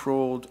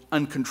uncontrolled,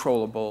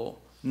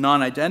 uncontrollable,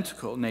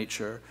 non-identical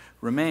nature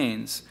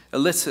remains,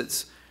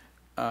 elicits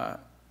a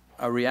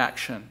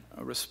reaction,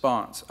 a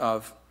response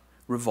of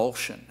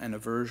revulsion and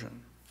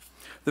aversion.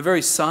 The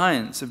very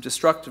signs of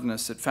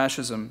destructiveness that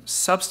fascism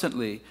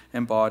substantially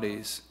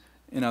embodies,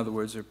 in other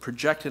words, are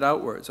projected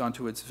outwards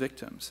onto its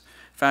victims.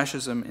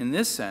 Fascism, in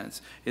this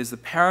sense, is the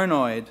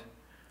paranoid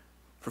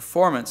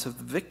performance of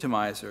the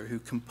victimizer who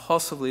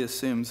compulsively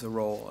assumes the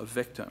role of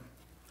victim.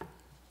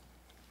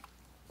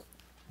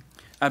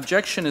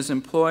 Abjection is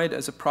employed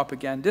as a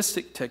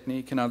propagandistic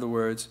technique, in other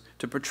words,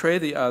 to portray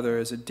the other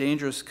as a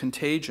dangerous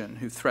contagion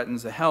who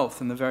threatens the health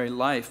and the very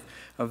life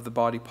of the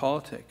body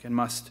politic and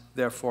must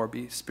therefore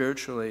be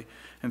spiritually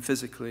and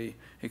physically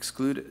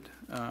excluded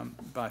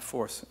by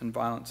force and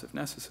violence if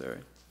necessary.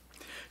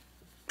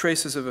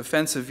 Traces of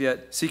offensive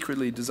yet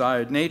secretly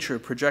desired nature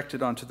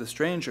projected onto the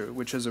stranger,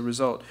 which as a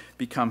result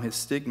become his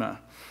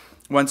stigma.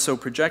 Once so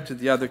projected,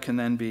 the other can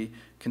then be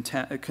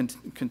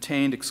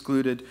contained,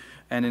 excluded,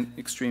 and in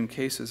extreme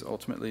cases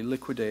ultimately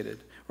liquidated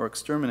or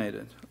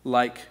exterminated,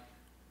 like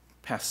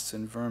pests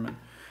and vermin.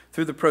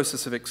 Through the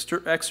process of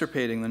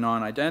extirpating the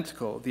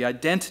non-identical, the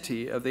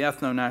identity of the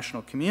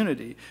ethno-national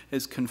community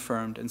is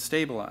confirmed and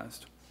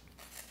stabilized.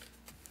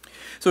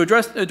 So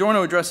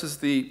Adorno addresses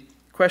the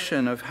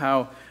question of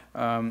how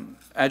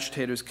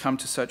agitators come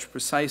to such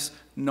precise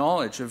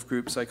knowledge of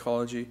group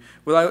psychology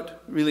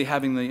without really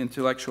having the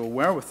intellectual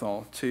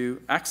wherewithal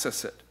to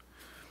access it.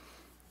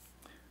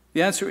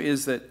 The answer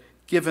is that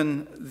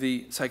given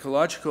the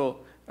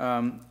psychological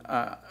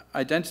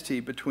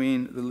identity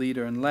between the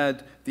leader and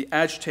led, the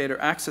agitator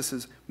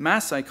accesses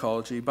mass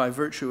psychology by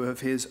virtue of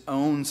his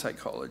own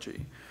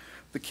psychology.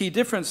 The key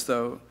difference,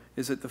 though,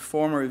 is that the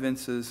former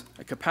evinces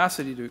a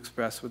capacity to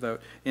express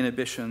without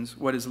inhibitions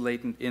what is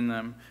latent in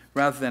them,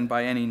 rather than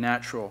by any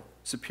natural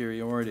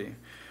superiority.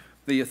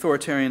 The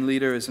authoritarian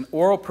leader is an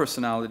oral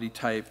personality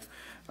type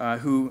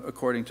who,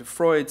 according to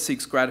Freud,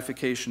 seeks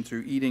gratification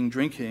through eating,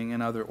 drinking,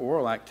 and other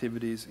oral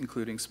activities,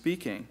 including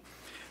speaking.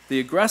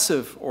 The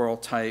aggressive oral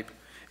type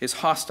is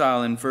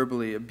hostile and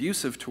verbally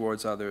abusive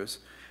towards others.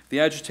 The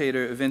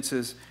agitator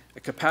evinces a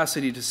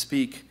capacity to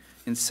speak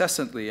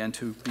incessantly and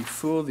to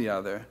befool the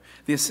other.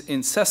 This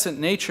incessant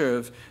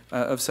nature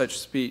of such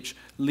speech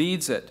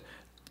leads it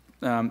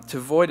to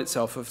void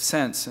itself of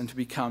sense and to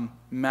become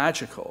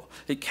magical.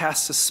 It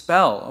casts a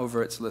spell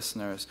over its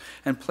listeners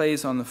and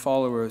plays on the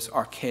followers'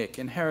 archaic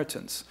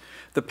inheritance.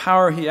 The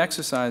power he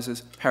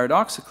exercises,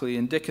 paradoxically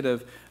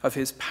indicative of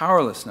his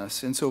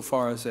powerlessness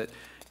insofar as it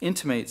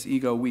intimates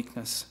ego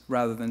weakness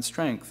rather than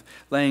strength,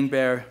 laying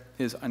bare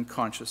his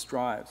unconscious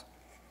drives.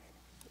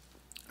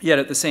 Yet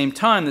at the same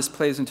time, this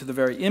plays into the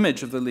very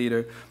image of the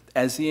leader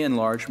as the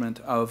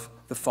enlargement of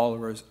the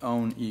follower's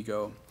own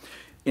ego.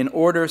 In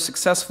order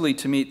successfully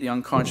to meet the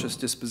unconscious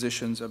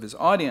dispositions of his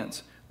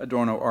audience,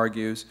 Adorno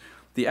argues,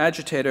 the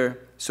agitator,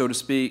 so to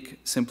speak,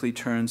 simply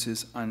turns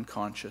his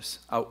unconscious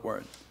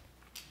outward.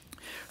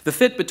 The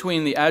fit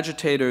between the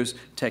agitator's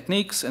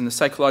techniques and the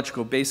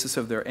psychological basis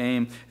of their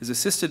aim is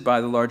assisted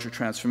by the larger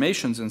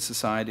transformations in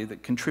society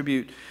that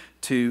contribute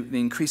to the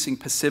increasing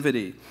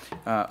passivity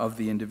of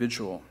the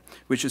individual,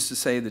 which is to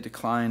say the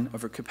decline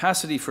of her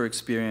capacity for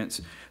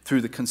experience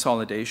through the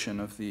consolidation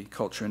of the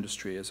culture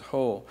industry as a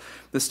whole.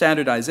 The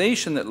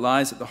standardization that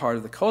lies at the heart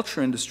of the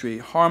culture industry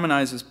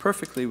harmonizes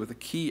perfectly with a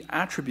key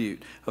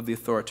attribute of the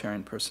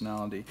authoritarian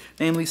personality,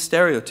 namely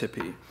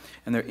stereotypy,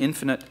 and their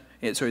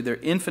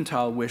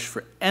infantile wish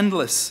for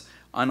endless,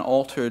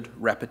 unaltered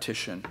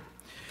repetition.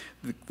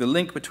 The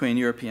link between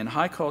European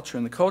high culture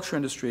and the culture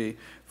industry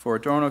for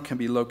Adorno can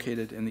be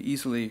located in the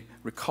easily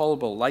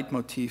recallable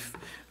leitmotif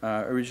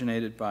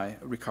originated by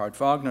Richard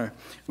Wagner,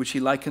 which he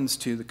likens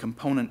to the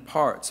component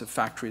parts of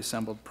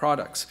factory-assembled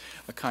products,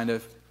 a kind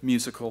of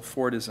musical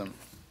Fordism.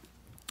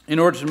 In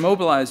order to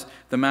mobilize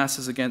the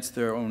masses against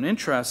their own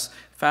interests,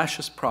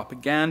 fascist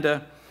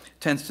propaganda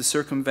tends to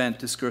circumvent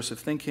discursive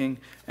thinking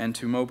and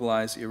to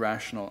mobilize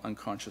irrational,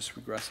 unconscious,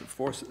 regressive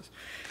forces.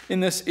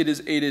 In this, it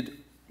is aided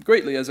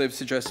greatly, as I've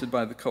suggested,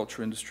 by the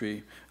culture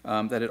industry,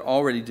 that it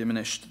already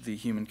diminished the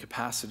human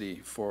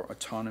capacity for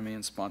autonomy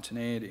and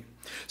spontaneity.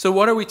 So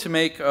what are we to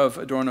make of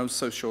Adorno's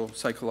social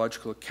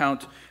psychological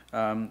account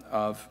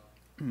of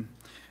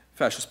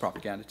fascist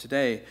propaganda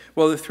today?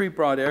 Well, the three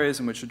broad areas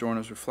in which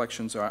Adorno's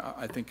reflections are,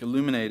 I think,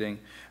 illuminating: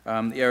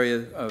 the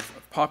area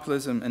of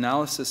populism,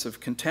 analysis of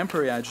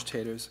contemporary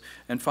agitators,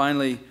 and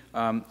finally,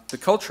 the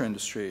culture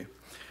industry.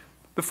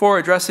 Before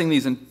addressing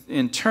these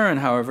in turn,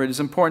 however, it is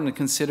important to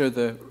consider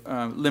the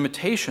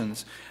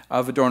limitations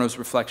of Adorno's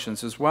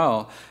reflections as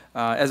well.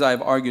 As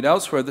I've argued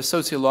elsewhere, the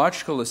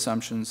sociological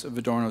assumptions of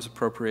Adorno's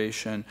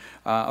appropriation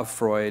of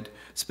Freud,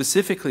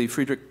 specifically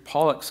Friedrich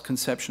Pollock's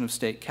conception of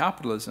state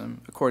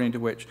capitalism, according to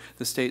which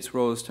the state's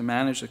role is to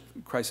manage the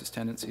crisis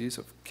tendencies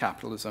of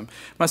capitalism,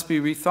 must be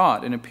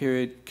rethought in a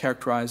period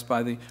characterized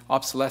by the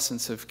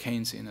obsolescence of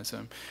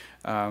Keynesianism.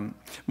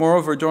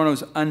 Moreover,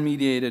 Adorno's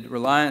unmediated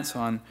reliance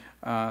on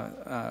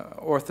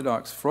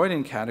orthodox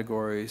Freudian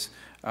categories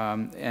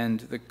and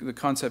the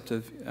concept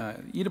of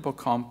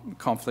Oedipal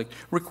conflict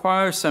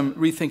requires some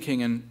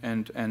rethinking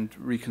and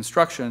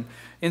reconstruction,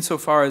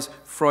 insofar as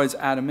Freud's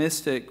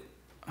atomistic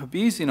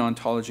Hobbesian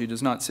ontology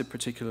does not sit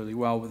particularly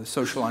well with a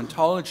social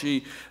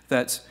ontology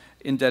that's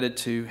indebted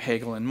to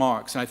Hegel and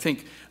Marx. And I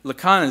think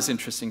Lacan is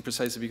interesting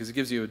precisely because it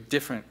gives you a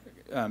different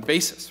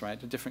basis,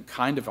 right? A different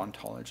kind of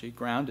ontology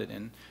grounded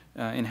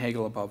in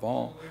Hegel above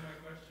all.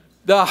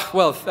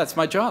 Well, that's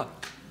my job.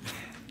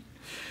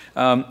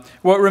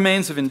 What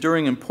remains of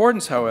enduring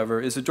importance, however,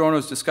 is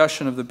Adorno's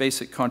discussion of the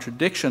basic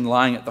contradiction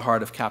lying at the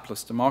heart of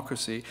capitalist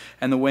democracy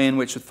and the way in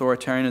which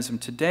authoritarianism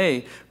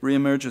today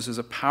reemerges as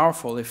a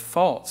powerful, if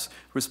false,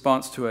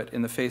 response to it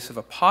in the face of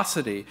a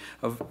paucity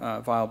of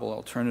viable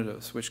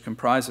alternatives, which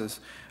comprises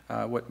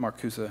what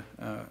Marcuse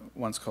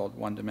once called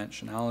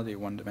one-dimensionality,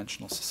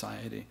 one-dimensional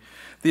society.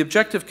 The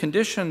objective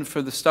condition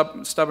for the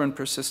stubborn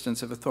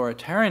persistence of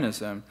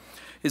authoritarianism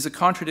is a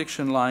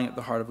contradiction lying at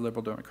the heart of a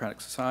liberal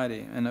democratic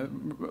society. And I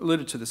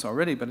alluded to this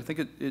already, but I think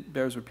it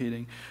bears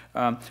repeating.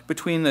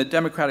 Between the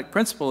democratic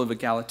principle of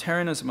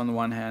egalitarianism on the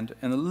one hand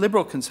and the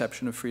liberal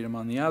conception of freedom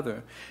on the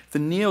other, the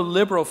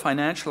neoliberal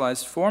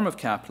financialized form of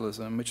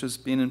capitalism, which has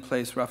been in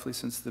place roughly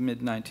since the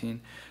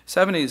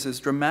mid-1970s,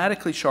 has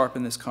dramatically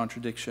sharpened this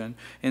contradiction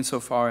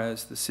insofar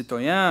as the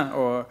citoyen,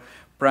 or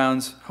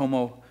Brown's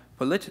Homo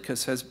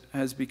politicus,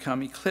 has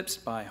become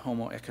eclipsed by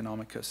Homo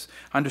economicus,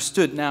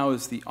 understood now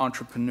as the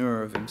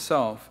entrepreneur of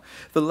himself.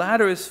 The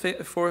latter is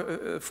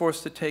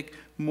forced to take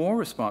more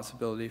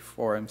responsibility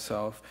for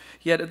himself,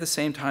 yet at the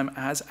same time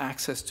has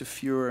access to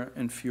fewer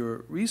and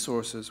fewer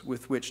resources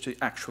with which to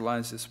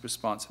actualize this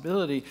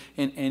responsibility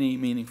in any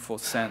meaningful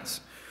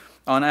sense.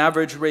 On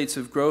average, rates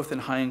of growth in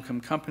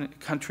high-income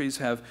countries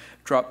have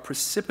dropped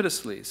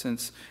precipitously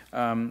since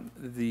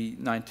the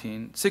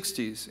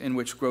 1960s, in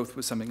which growth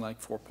was something like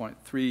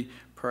 4.3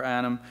 per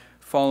annum,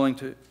 falling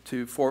to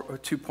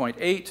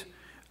 2.8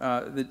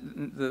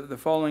 the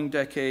following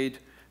decade,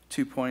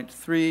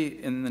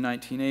 2.3 in the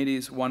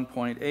 1980s,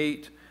 1.8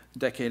 the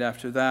decade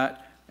after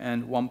that,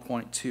 and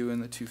 1.2 in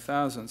the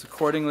 2000s.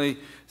 Accordingly,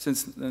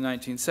 since the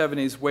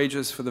 1970s,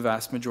 wages for the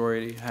vast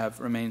majority have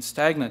remained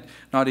stagnant,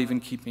 not even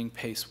keeping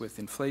pace with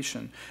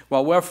inflation,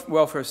 while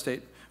welfare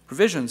state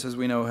provisions, as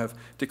we know, have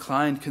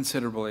declined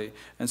considerably,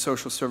 and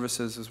social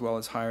services as well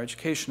as higher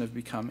education have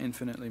become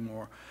infinitely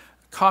more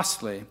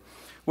costly.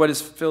 What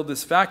has filled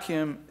this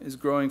vacuum is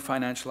growing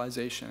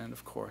financialization and,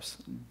 of course,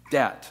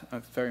 debt, a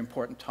very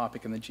important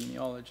topic in the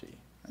genealogy.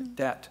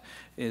 Debt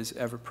is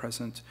ever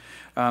present.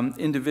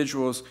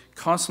 Individuals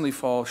constantly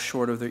fall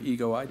short of their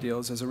ego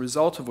ideals, as a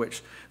result of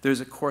which there's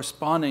a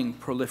corresponding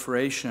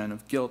proliferation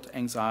of guilt,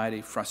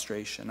 anxiety,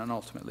 frustration, and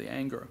ultimately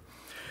anger.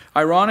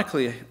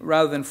 Ironically,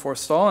 rather than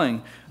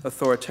forestalling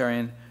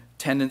authoritarian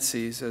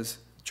tendencies as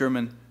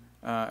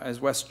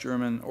West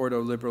German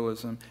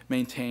ordo-liberalism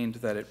maintained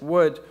that it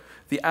would,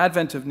 the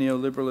advent of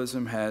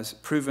neoliberalism has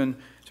proven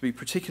to be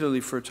particularly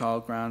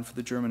fertile ground for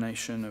the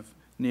germination of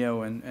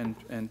neo-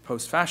 and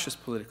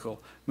post-fascist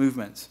political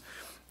movements,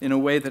 in a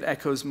way that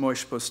echoes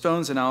Moïse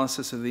Bostone's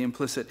analysis of the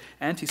implicit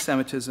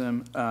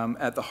anti-Semitism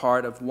at the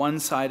heart of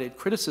one-sided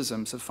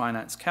criticisms of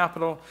finance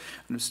capital,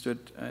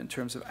 understood in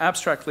terms of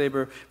abstract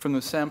labor from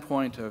the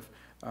standpoint of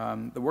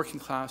the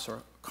working class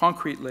or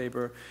concrete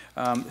labor.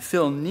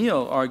 Phil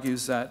Neal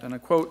argues that, and I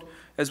quote,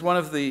 as one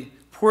of the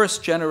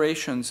poorest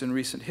generations in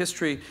recent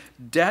history,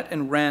 debt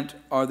and rent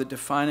are the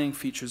defining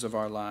features of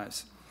our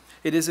lives.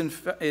 It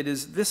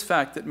is this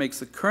fact that makes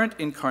the current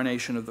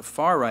incarnation of the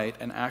far right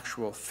an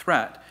actual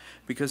threat,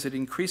 because it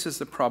increases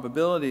the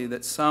probability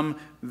that some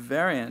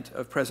variant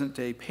of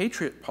present-day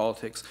patriot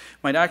politics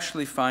might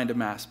actually find a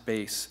mass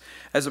base,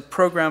 as a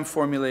program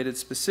formulated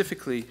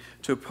specifically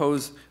to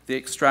oppose the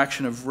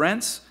extraction of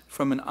rents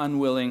from an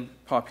unwilling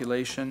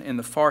population in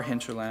the far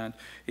hinterland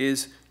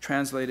is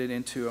translated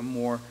into a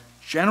more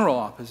general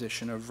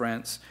opposition of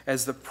rents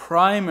as the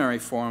primary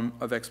form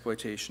of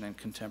exploitation in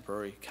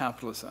contemporary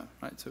capitalism,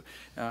 right? So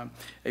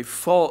a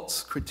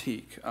false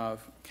critique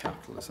of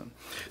capitalism.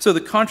 So the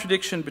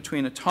contradiction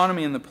between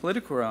autonomy in the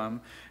political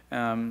realm,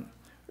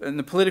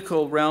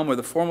 where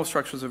the formal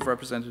structures of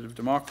representative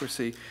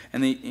democracy,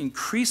 and the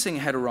increasing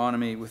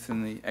heteronomy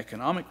within the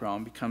economic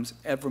realm becomes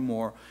ever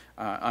more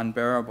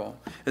unbearable.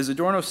 As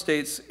Adorno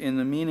states in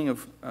The Meaning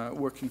of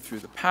Working Through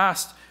the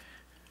Past,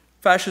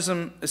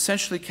 fascism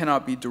essentially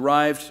cannot be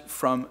derived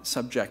from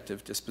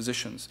subjective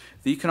dispositions.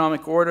 The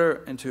economic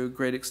order, and to a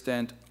great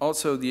extent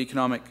also the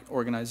economic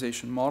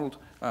organization modeled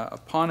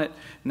upon it,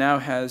 now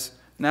as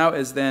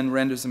then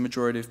renders the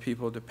majority of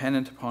people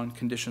dependent upon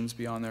conditions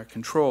beyond their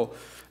control,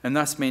 and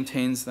thus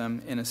maintains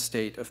them in a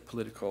state of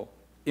political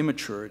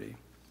immaturity.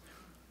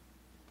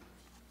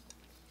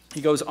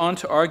 He goes on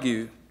to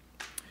argue,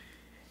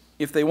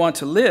 if they want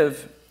to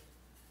live,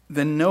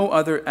 then no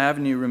other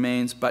avenue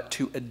remains but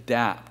to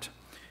adapt,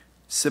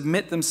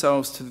 submit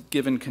themselves to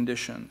given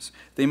conditions.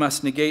 They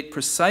must negate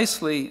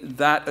precisely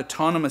that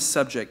autonomous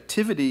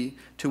subjectivity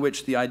to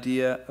which the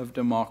idea of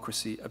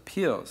democracy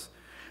appeals.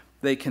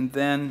 they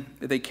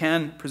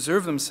can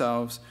preserve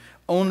themselves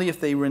only if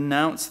they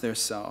renounce their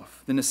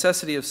self. The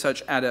necessity of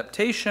such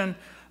adaptation,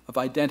 of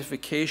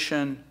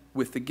identification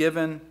with the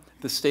given,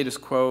 the status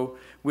quo,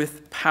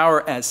 with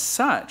power as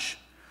such,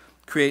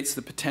 creates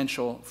the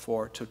potential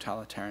for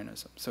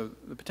totalitarianism. So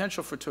the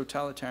potential for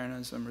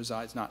totalitarianism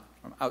resides not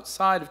from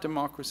outside of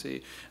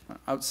democracy,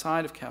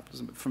 outside of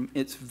capitalism, but from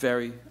its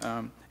very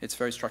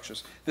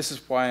structures. This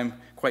is why I'm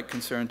quite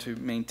concerned to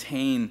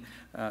maintain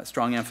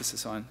strong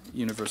emphasis on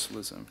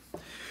universalism.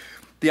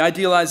 The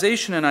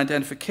idealization and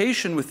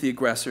identification with the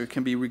aggressor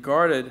can be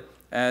regarded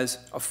as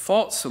a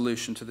false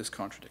solution to this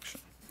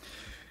contradiction.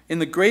 In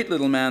The Great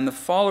Little Man, the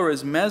follower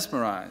is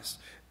mesmerized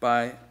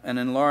by an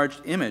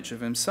enlarged image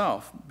of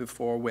himself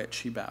before which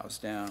he bows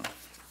down.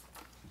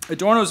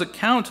 Adorno's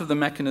account of the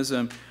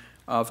mechanism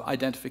of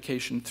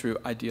identification through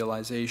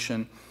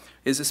idealization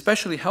is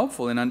especially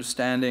helpful in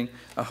understanding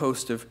a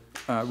host of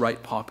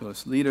right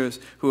populist leaders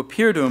who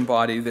appear to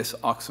embody this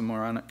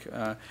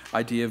oxymoronic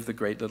idea of the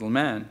great little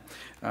man.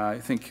 I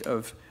think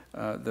of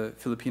the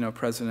Filipino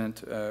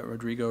president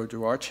Rodrigo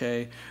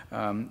Duterte,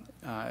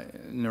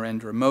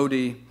 Narendra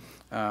Modi,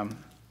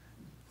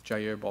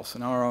 Jair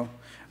Bolsonaro,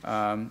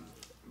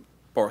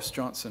 Boris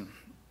Johnson.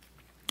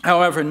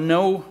 However,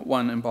 no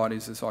one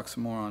embodies this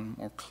oxymoron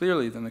more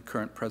clearly than the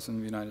current President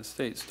of the United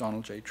States,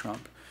 Donald J.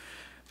 Trump,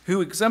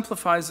 who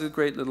exemplifies the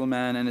great little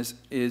man and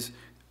is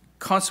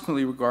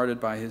consequently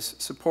regarded by his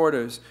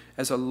supporters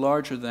as a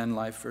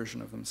larger-than-life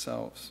version of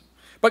themselves.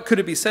 But could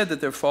it be said that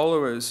their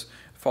followers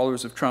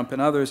of Trump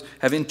and others,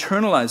 have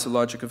internalized the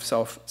logic of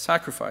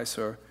self-sacrifice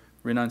or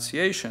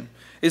renunciation?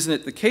 Isn't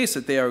it the case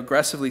that they are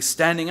aggressively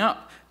standing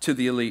up to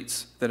the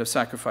elites that have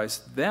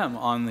sacrificed them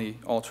on the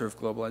altar of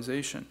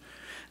globalization?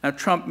 Now,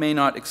 Trump may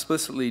not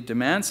explicitly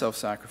demand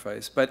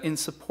self-sacrifice, but in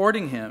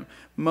supporting him,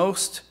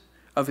 most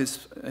of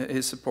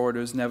his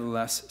supporters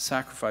nevertheless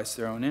sacrifice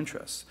their own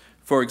interests.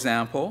 For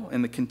example,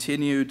 in the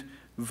continued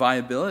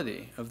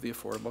viability of the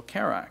Affordable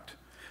Care Act.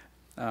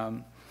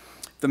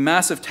 The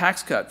massive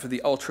tax cut for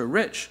the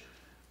ultra-rich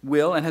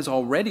will and has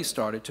already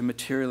started to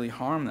materially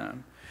harm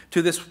them.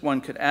 To this,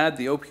 one could add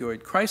the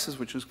opioid crisis,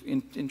 which is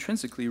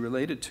intrinsically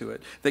related to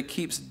it, that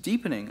keeps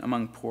deepening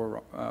among poor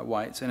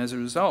whites, and as a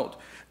result,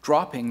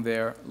 dropping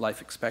their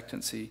life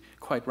expectancy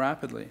quite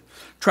rapidly.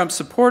 Trump's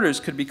supporters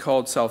could be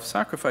called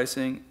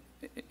self-sacrificing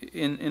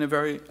in a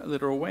very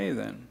literal way,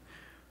 then.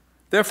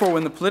 Therefore,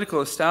 when the political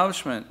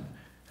establishment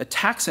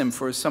attacks him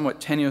for his somewhat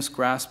tenuous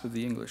grasp of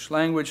the English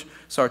language,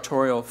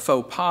 sartorial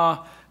faux pas,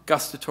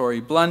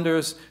 gustatory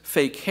blunders,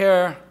 fake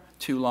hair,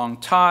 too long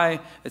tie,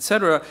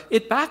 etc.,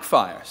 it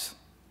backfires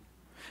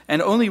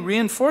and only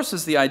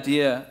reinforces the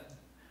idea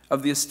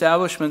of the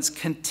establishment's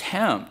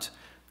contempt,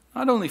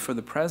 not only for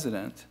the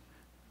president,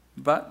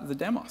 but the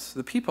demos,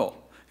 the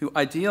people who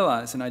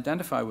idealize and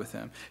identify with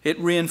him. It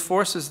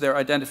reinforces their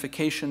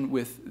identification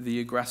with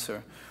the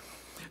aggressor.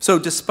 So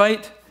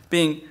despite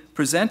being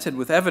presented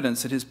with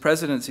evidence that his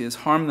presidency has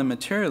harmed them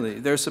materially,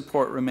 their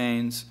support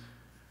remains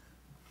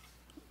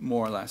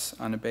more or less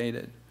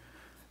unabated.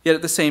 Yet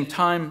at the same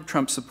time,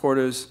 Trump's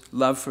supporters'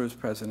 love for his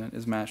president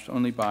is matched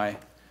only by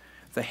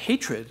the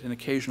hatred and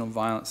occasional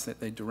violence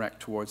that they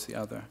direct towards the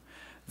other.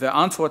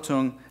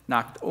 Verantwortung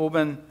nach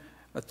oben,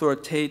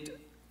 Autorität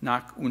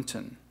nach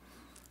unten.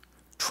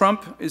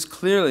 Trump is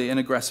clearly an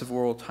aggressive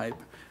world type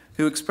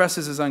who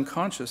expresses his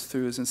unconscious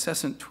through his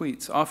incessant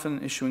tweets,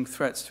 often issuing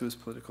threats to his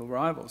political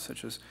rivals,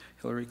 such as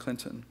Hillary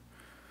Clinton.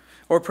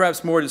 Or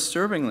perhaps more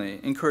disturbingly,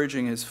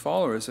 encouraging his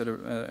followers at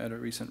a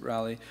recent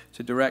rally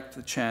to direct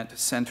the chant,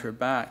 "Send her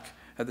back,"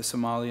 at the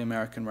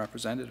Somali-American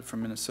representative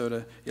from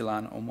Minnesota,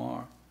 Ilhan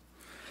Omar.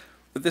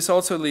 But this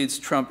also leads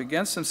Trump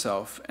against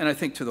himself, and I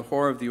think to the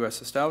horror of the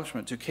US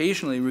establishment, to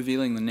occasionally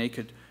revealing the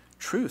naked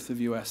truth of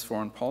US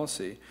foreign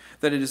policy,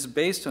 that it is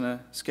based on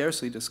a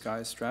scarcely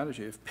disguised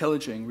strategy of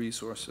pillaging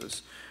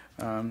resources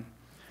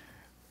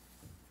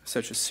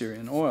such as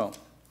Syrian oil.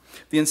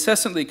 The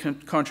incessantly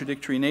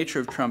contradictory nature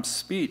of Trump's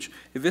speech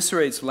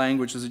eviscerates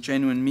language as a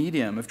genuine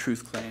medium of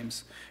truth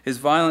claims. His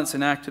violence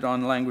enacted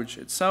on language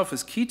itself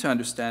is key to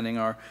understanding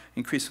our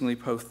increasingly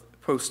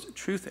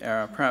post-truth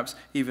era, perhaps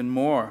even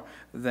more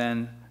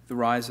than the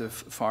rise of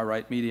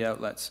far-right media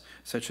outlets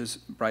such as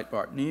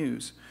Breitbart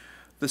News.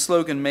 The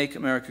slogan, "Make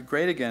America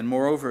Great Again,"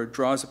 moreover,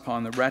 draws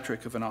upon the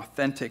rhetoric of an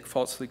authentic,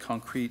 falsely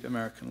concrete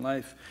American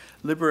life,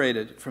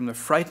 liberated from the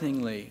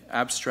frighteningly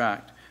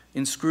abstract,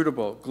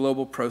 inscrutable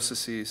global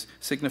processes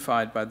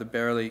signified by the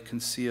barely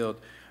concealed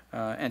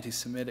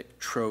anti-Semitic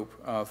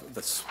trope of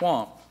the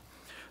swamp.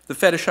 The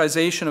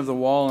fetishization of the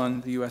wall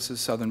on the US's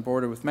southern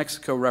border with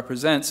Mexico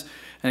represents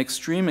an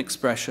extreme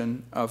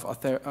expression of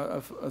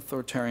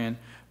authoritarian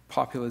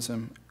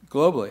populism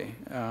globally.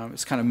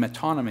 It's kind of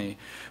metonymy,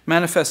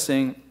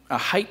 manifesting a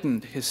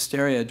heightened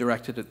hysteria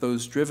directed at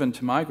those driven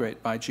to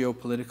migrate by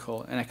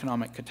geopolitical and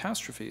economic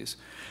catastrophes.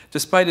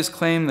 Despite his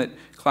claim that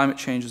climate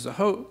change is a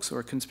hoax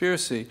or a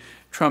conspiracy,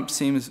 Trump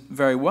seems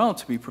very well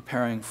to be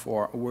preparing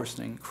for a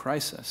worsening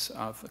crisis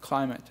of the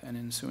climate and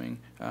ensuing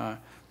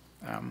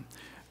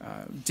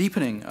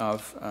deepening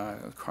of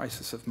a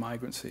crisis of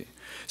migrancy.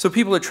 So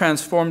people are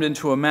transformed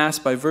into a mass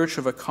by virtue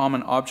of a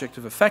common object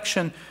of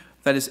affection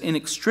that is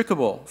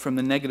inextricable from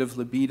the negative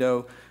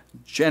libido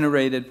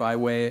generated by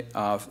way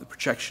of the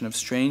projection of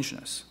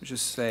strangeness, which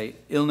is to say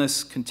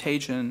illness,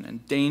 contagion,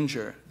 and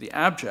danger, the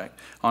abject,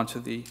 onto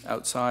the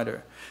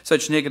outsider.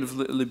 Such negative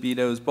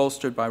libido is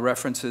bolstered by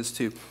references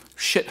to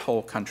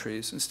shithole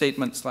countries and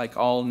statements like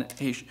all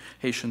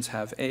Haitians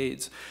have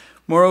AIDS.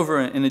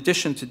 Moreover, in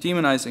addition to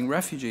demonizing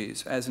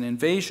refugees as an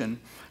invasion,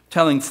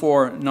 telling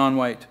 4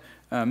 non-white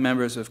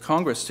members of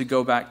Congress to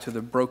go back to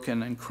the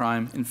broken and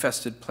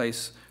crime-infested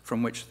place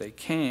from which they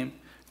came,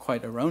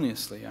 quite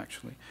erroneously,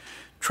 actually,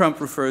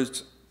 Trump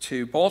refers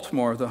to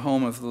Baltimore, the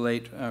home of the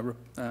late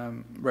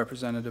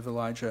Representative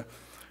Elijah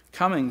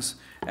Cummings,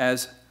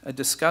 as a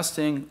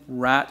disgusting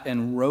rat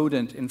and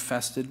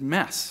rodent-infested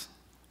mess,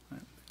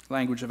 right?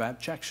 Language of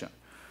abjection.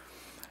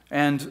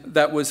 And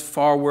that was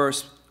far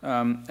worse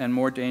and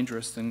more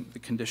dangerous than the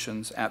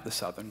conditions at the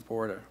southern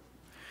border.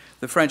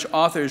 The French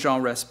author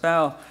Jean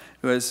Respel,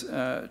 who has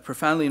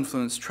profoundly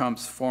influenced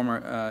Trump's former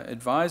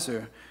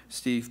advisor,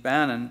 Steve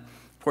Bannon,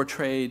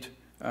 portrayed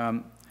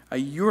a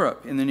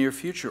Europe in the near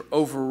future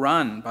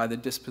overrun by the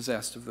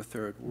dispossessed of the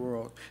Third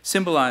World,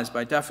 symbolized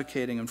by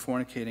defecating and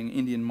fornicating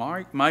Indian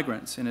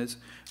migrants in his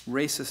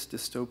racist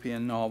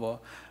dystopian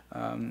novel,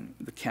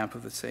 The Camp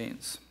of the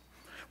Saints.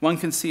 One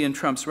can see in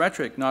Trump's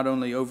rhetoric not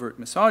only overt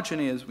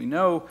misogyny, as we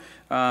know,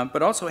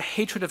 but also a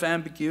hatred of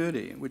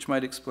ambiguity, which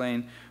might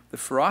explain the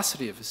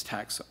ferocity of his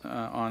attacks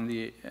on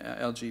the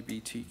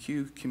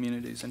LGBTQ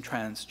communities and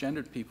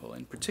transgendered people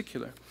in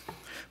particular.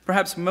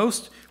 Perhaps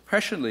most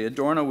presciently,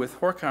 Adorno with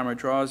Horkheimer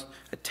draws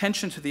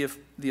attention to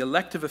the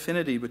elective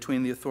affinity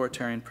between the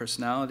authoritarian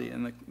personality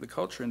and the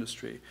culture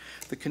industry.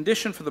 The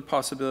condition for the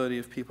possibility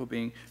of people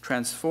being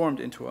transformed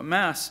into a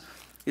mass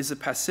is the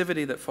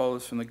passivity that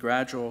follows from the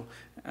gradual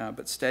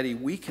but steady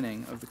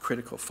weakening of the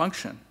critical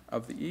function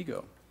of the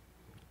ego.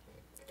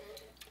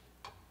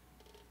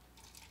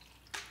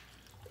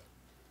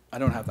 I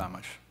don't have that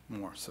much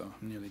more, so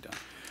I'm nearly done.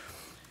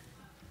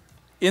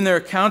 In their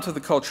account of the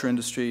culture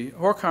industry,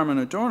 Horkheimer and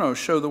Adorno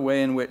show the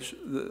way in which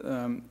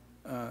the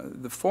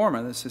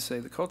former, that is to say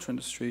the culture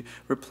industry,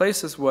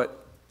 replaces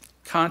what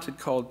Kant had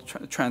called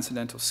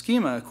transcendental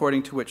schema,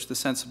 according to which the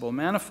sensible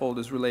manifold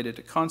is related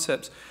to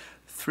concepts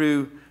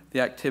through the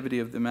activity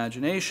of the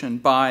imagination,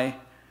 by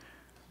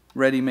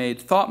ready-made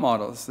thought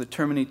models, the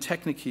termini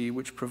technici,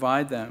 which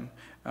provide them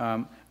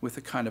with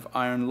a kind of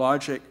iron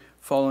logic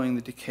following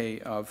the decay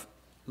of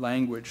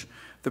language.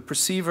 The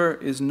perceiver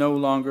is no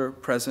longer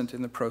present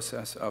in the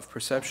process of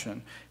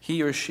perception.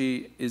 He or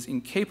she is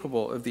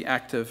incapable of the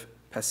active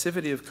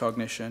passivity of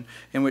cognition,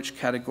 in which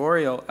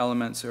categorical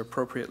elements are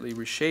appropriately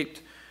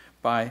reshaped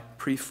by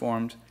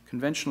preformed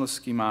conventional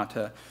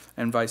schemata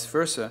and vice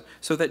versa,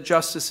 so that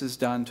justice is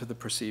done to the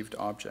perceived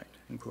object.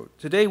 End quote.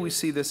 Today we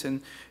see this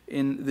in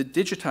the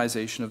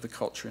digitization of the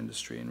culture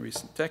industry in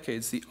recent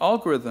decades. The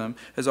algorithm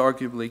has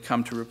arguably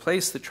come to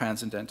replace the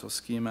transcendental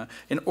schema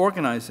in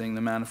organizing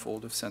the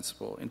manifold of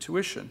sensible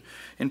intuition.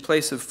 In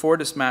place of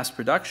Fordist mass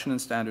production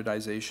and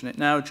standardization, it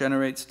now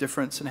generates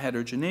difference and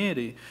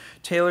heterogeneity,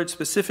 tailored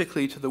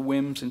specifically to the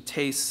whims and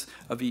tastes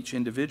of each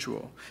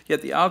individual.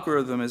 Yet the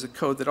algorithm is a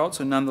code that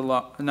also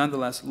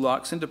nonetheless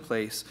locks into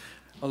place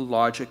a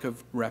logic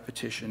of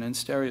repetition and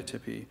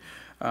stereotypy,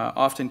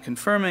 often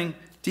confirming,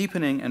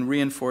 deepening, and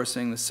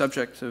reinforcing the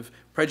subjective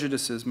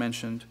prejudices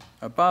mentioned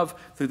above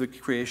through the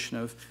creation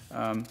of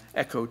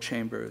echo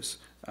chambers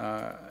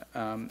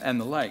and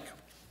the like.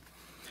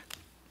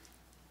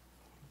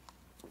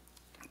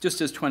 Just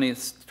as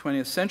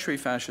 20th century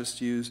fascists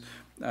use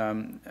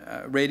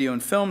radio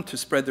and film to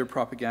spread their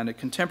propaganda,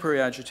 contemporary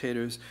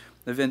agitators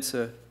evince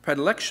a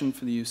predilection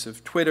for the use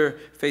of Twitter,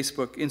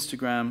 Facebook,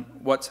 Instagram,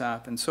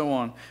 WhatsApp, and so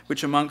on,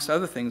 which, amongst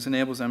other things,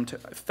 enables them to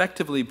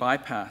effectively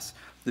bypass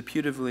the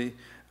putatively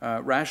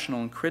rational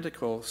and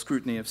critical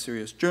scrutiny of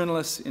serious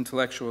journalists,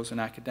 intellectuals,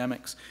 and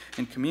academics,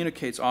 and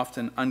communicates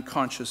often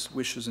unconscious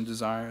wishes and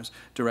desires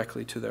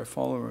directly to their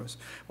followers.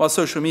 While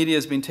social media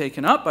has been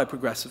taken up by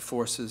progressive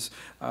forces,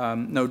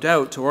 no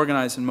doubt, to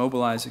organize and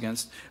mobilize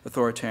against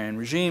authoritarian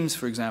regimes,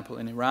 for example,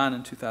 in Iran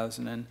in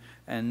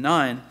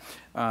 2009,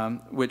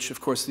 which, of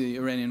course, the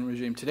Iranian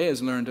regime today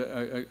has learned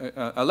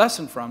a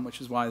lesson from,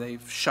 which is why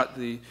they've shut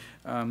the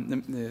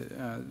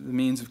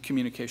means of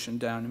communication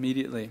down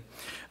immediately.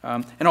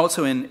 And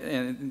also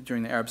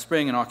during the Arab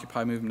Spring and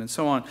Occupy movement and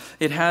so on,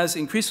 it has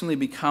increasingly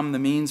become the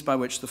means by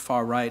which the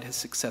far right has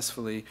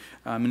successfully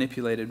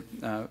manipulated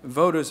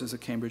voters, as a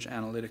Cambridge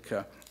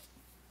Analytica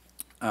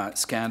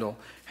scandal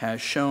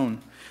has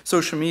shown.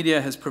 Social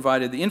media has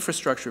provided the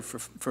infrastructure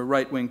for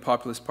right-wing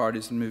populist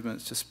parties and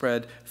movements to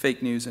spread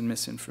fake news and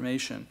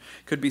misinformation.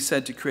 It could be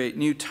said to create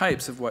new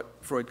types of what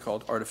Freud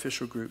called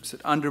artificial groups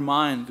that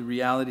undermine the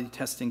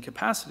reality-testing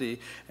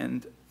capacity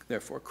and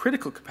therefore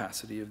critical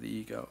capacity of the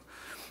ego.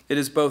 It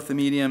is both the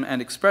medium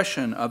and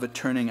expression of a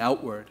turning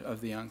outward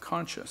of the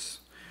unconscious.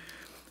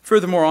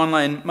 Furthermore,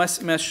 online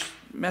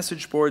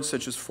message boards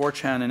such as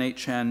 4chan and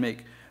 8chan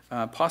make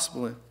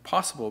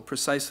possible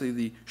precisely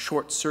the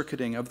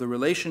short-circuiting of the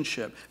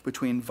relationship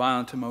between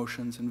violent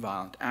emotions and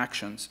violent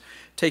actions.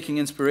 Taking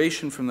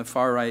inspiration from the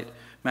far-right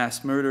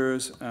mass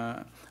murderers,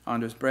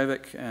 Anders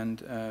Breivik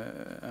and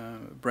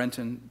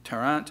Brenton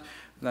Tarrant,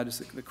 that is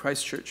the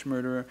Christchurch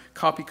murderer,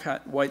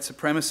 copycat white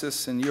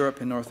supremacists in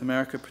Europe and North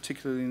America,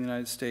 particularly in the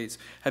United States,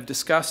 have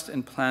discussed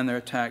and planned their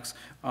attacks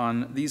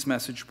on these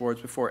message boards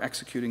before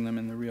executing them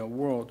in the real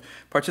world.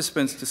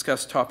 Participants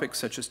discussed topics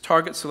such as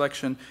target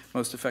selection,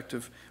 most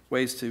effective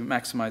ways to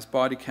maximize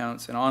body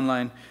counts, and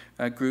online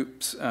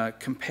groups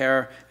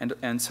compare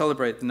and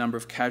celebrate the number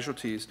of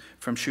casualties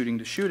from shooting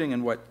to shooting,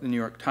 and what the New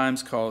York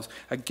Times calls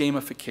a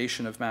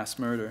gamification of mass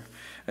murder.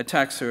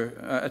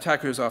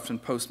 Attackers often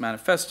post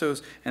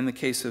manifestos, and in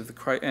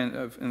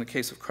the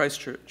case of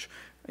Christchurch,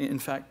 in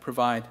fact,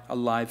 provide a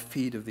live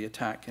feed of the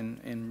attack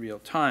in real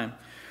time.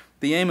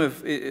 The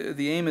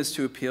aim is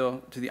to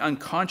appeal to the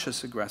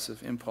unconscious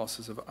aggressive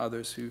impulses of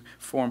others who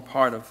form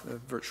part of the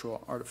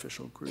virtual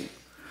artificial group.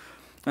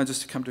 Now,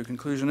 just to come to a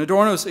conclusion,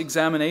 Adorno's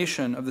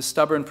examination of the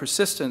stubborn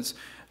persistence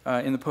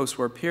in the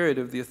post-war period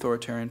of the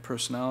authoritarian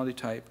personality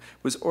type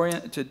was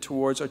oriented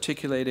towards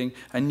articulating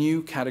a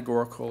new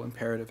categorical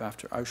imperative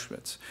after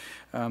Auschwitz,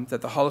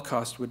 that the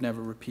Holocaust would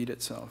never repeat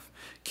itself.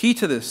 Key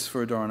to this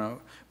for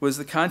Adorno was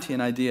the Kantian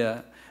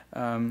idea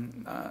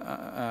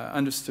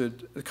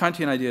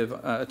of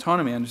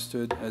autonomy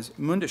understood as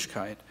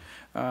Mündigkeit,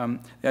 the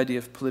idea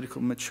of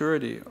political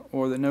maturity,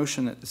 or the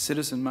notion that the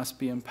citizen must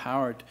be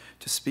empowered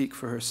to speak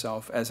for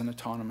herself as an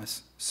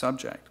autonomous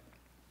subject.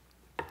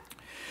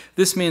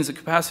 This means the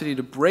capacity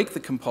to break the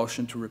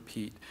compulsion to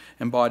repeat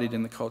embodied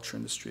in the culture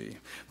industry.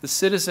 The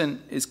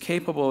citizen is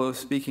capable of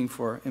speaking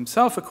for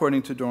himself,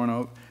 according to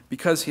Adorno,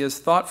 because he has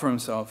thought for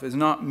himself, is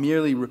not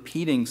merely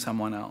repeating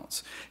someone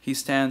else. He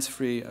stands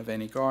free of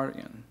any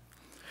guardian.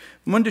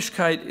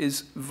 Mündigkeit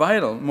is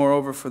vital,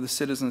 moreover, for the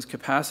citizen's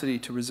capacity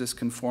to resist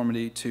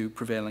conformity to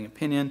prevailing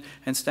opinion,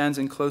 and stands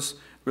in close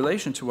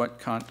relation to what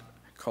Kant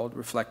called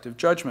reflective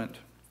judgment.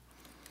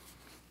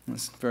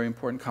 This is a very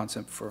important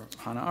concept for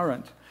Hannah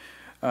Arendt.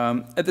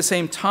 At the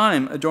same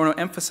time, Adorno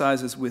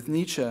emphasizes with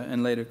Nietzsche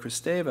and later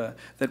Kristeva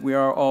that we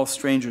are all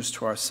strangers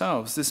to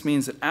ourselves. This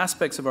means that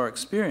aspects of our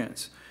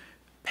experience,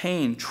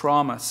 pain,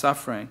 trauma,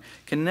 suffering,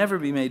 can never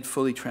be made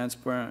fully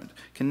transparent,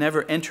 can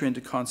never enter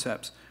into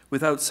concepts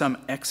without some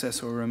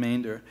excess or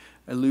remainder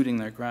eluding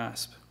their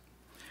grasp.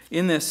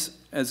 In this,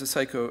 as the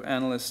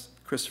psychoanalyst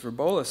Christopher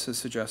Bollas has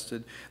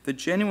suggested, the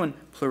genuine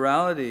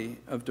plurality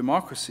of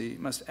democracy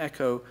must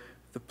echo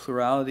the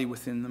plurality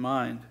within the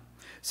mind.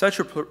 Such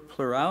a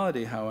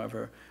plurality,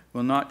 however,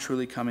 will not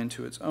truly come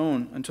into its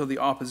own until the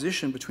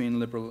opposition between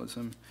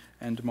liberalism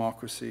and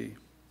democracy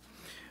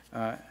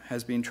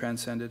has been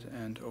transcended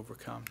and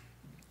overcome.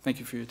 Thank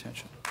you for your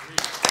attention.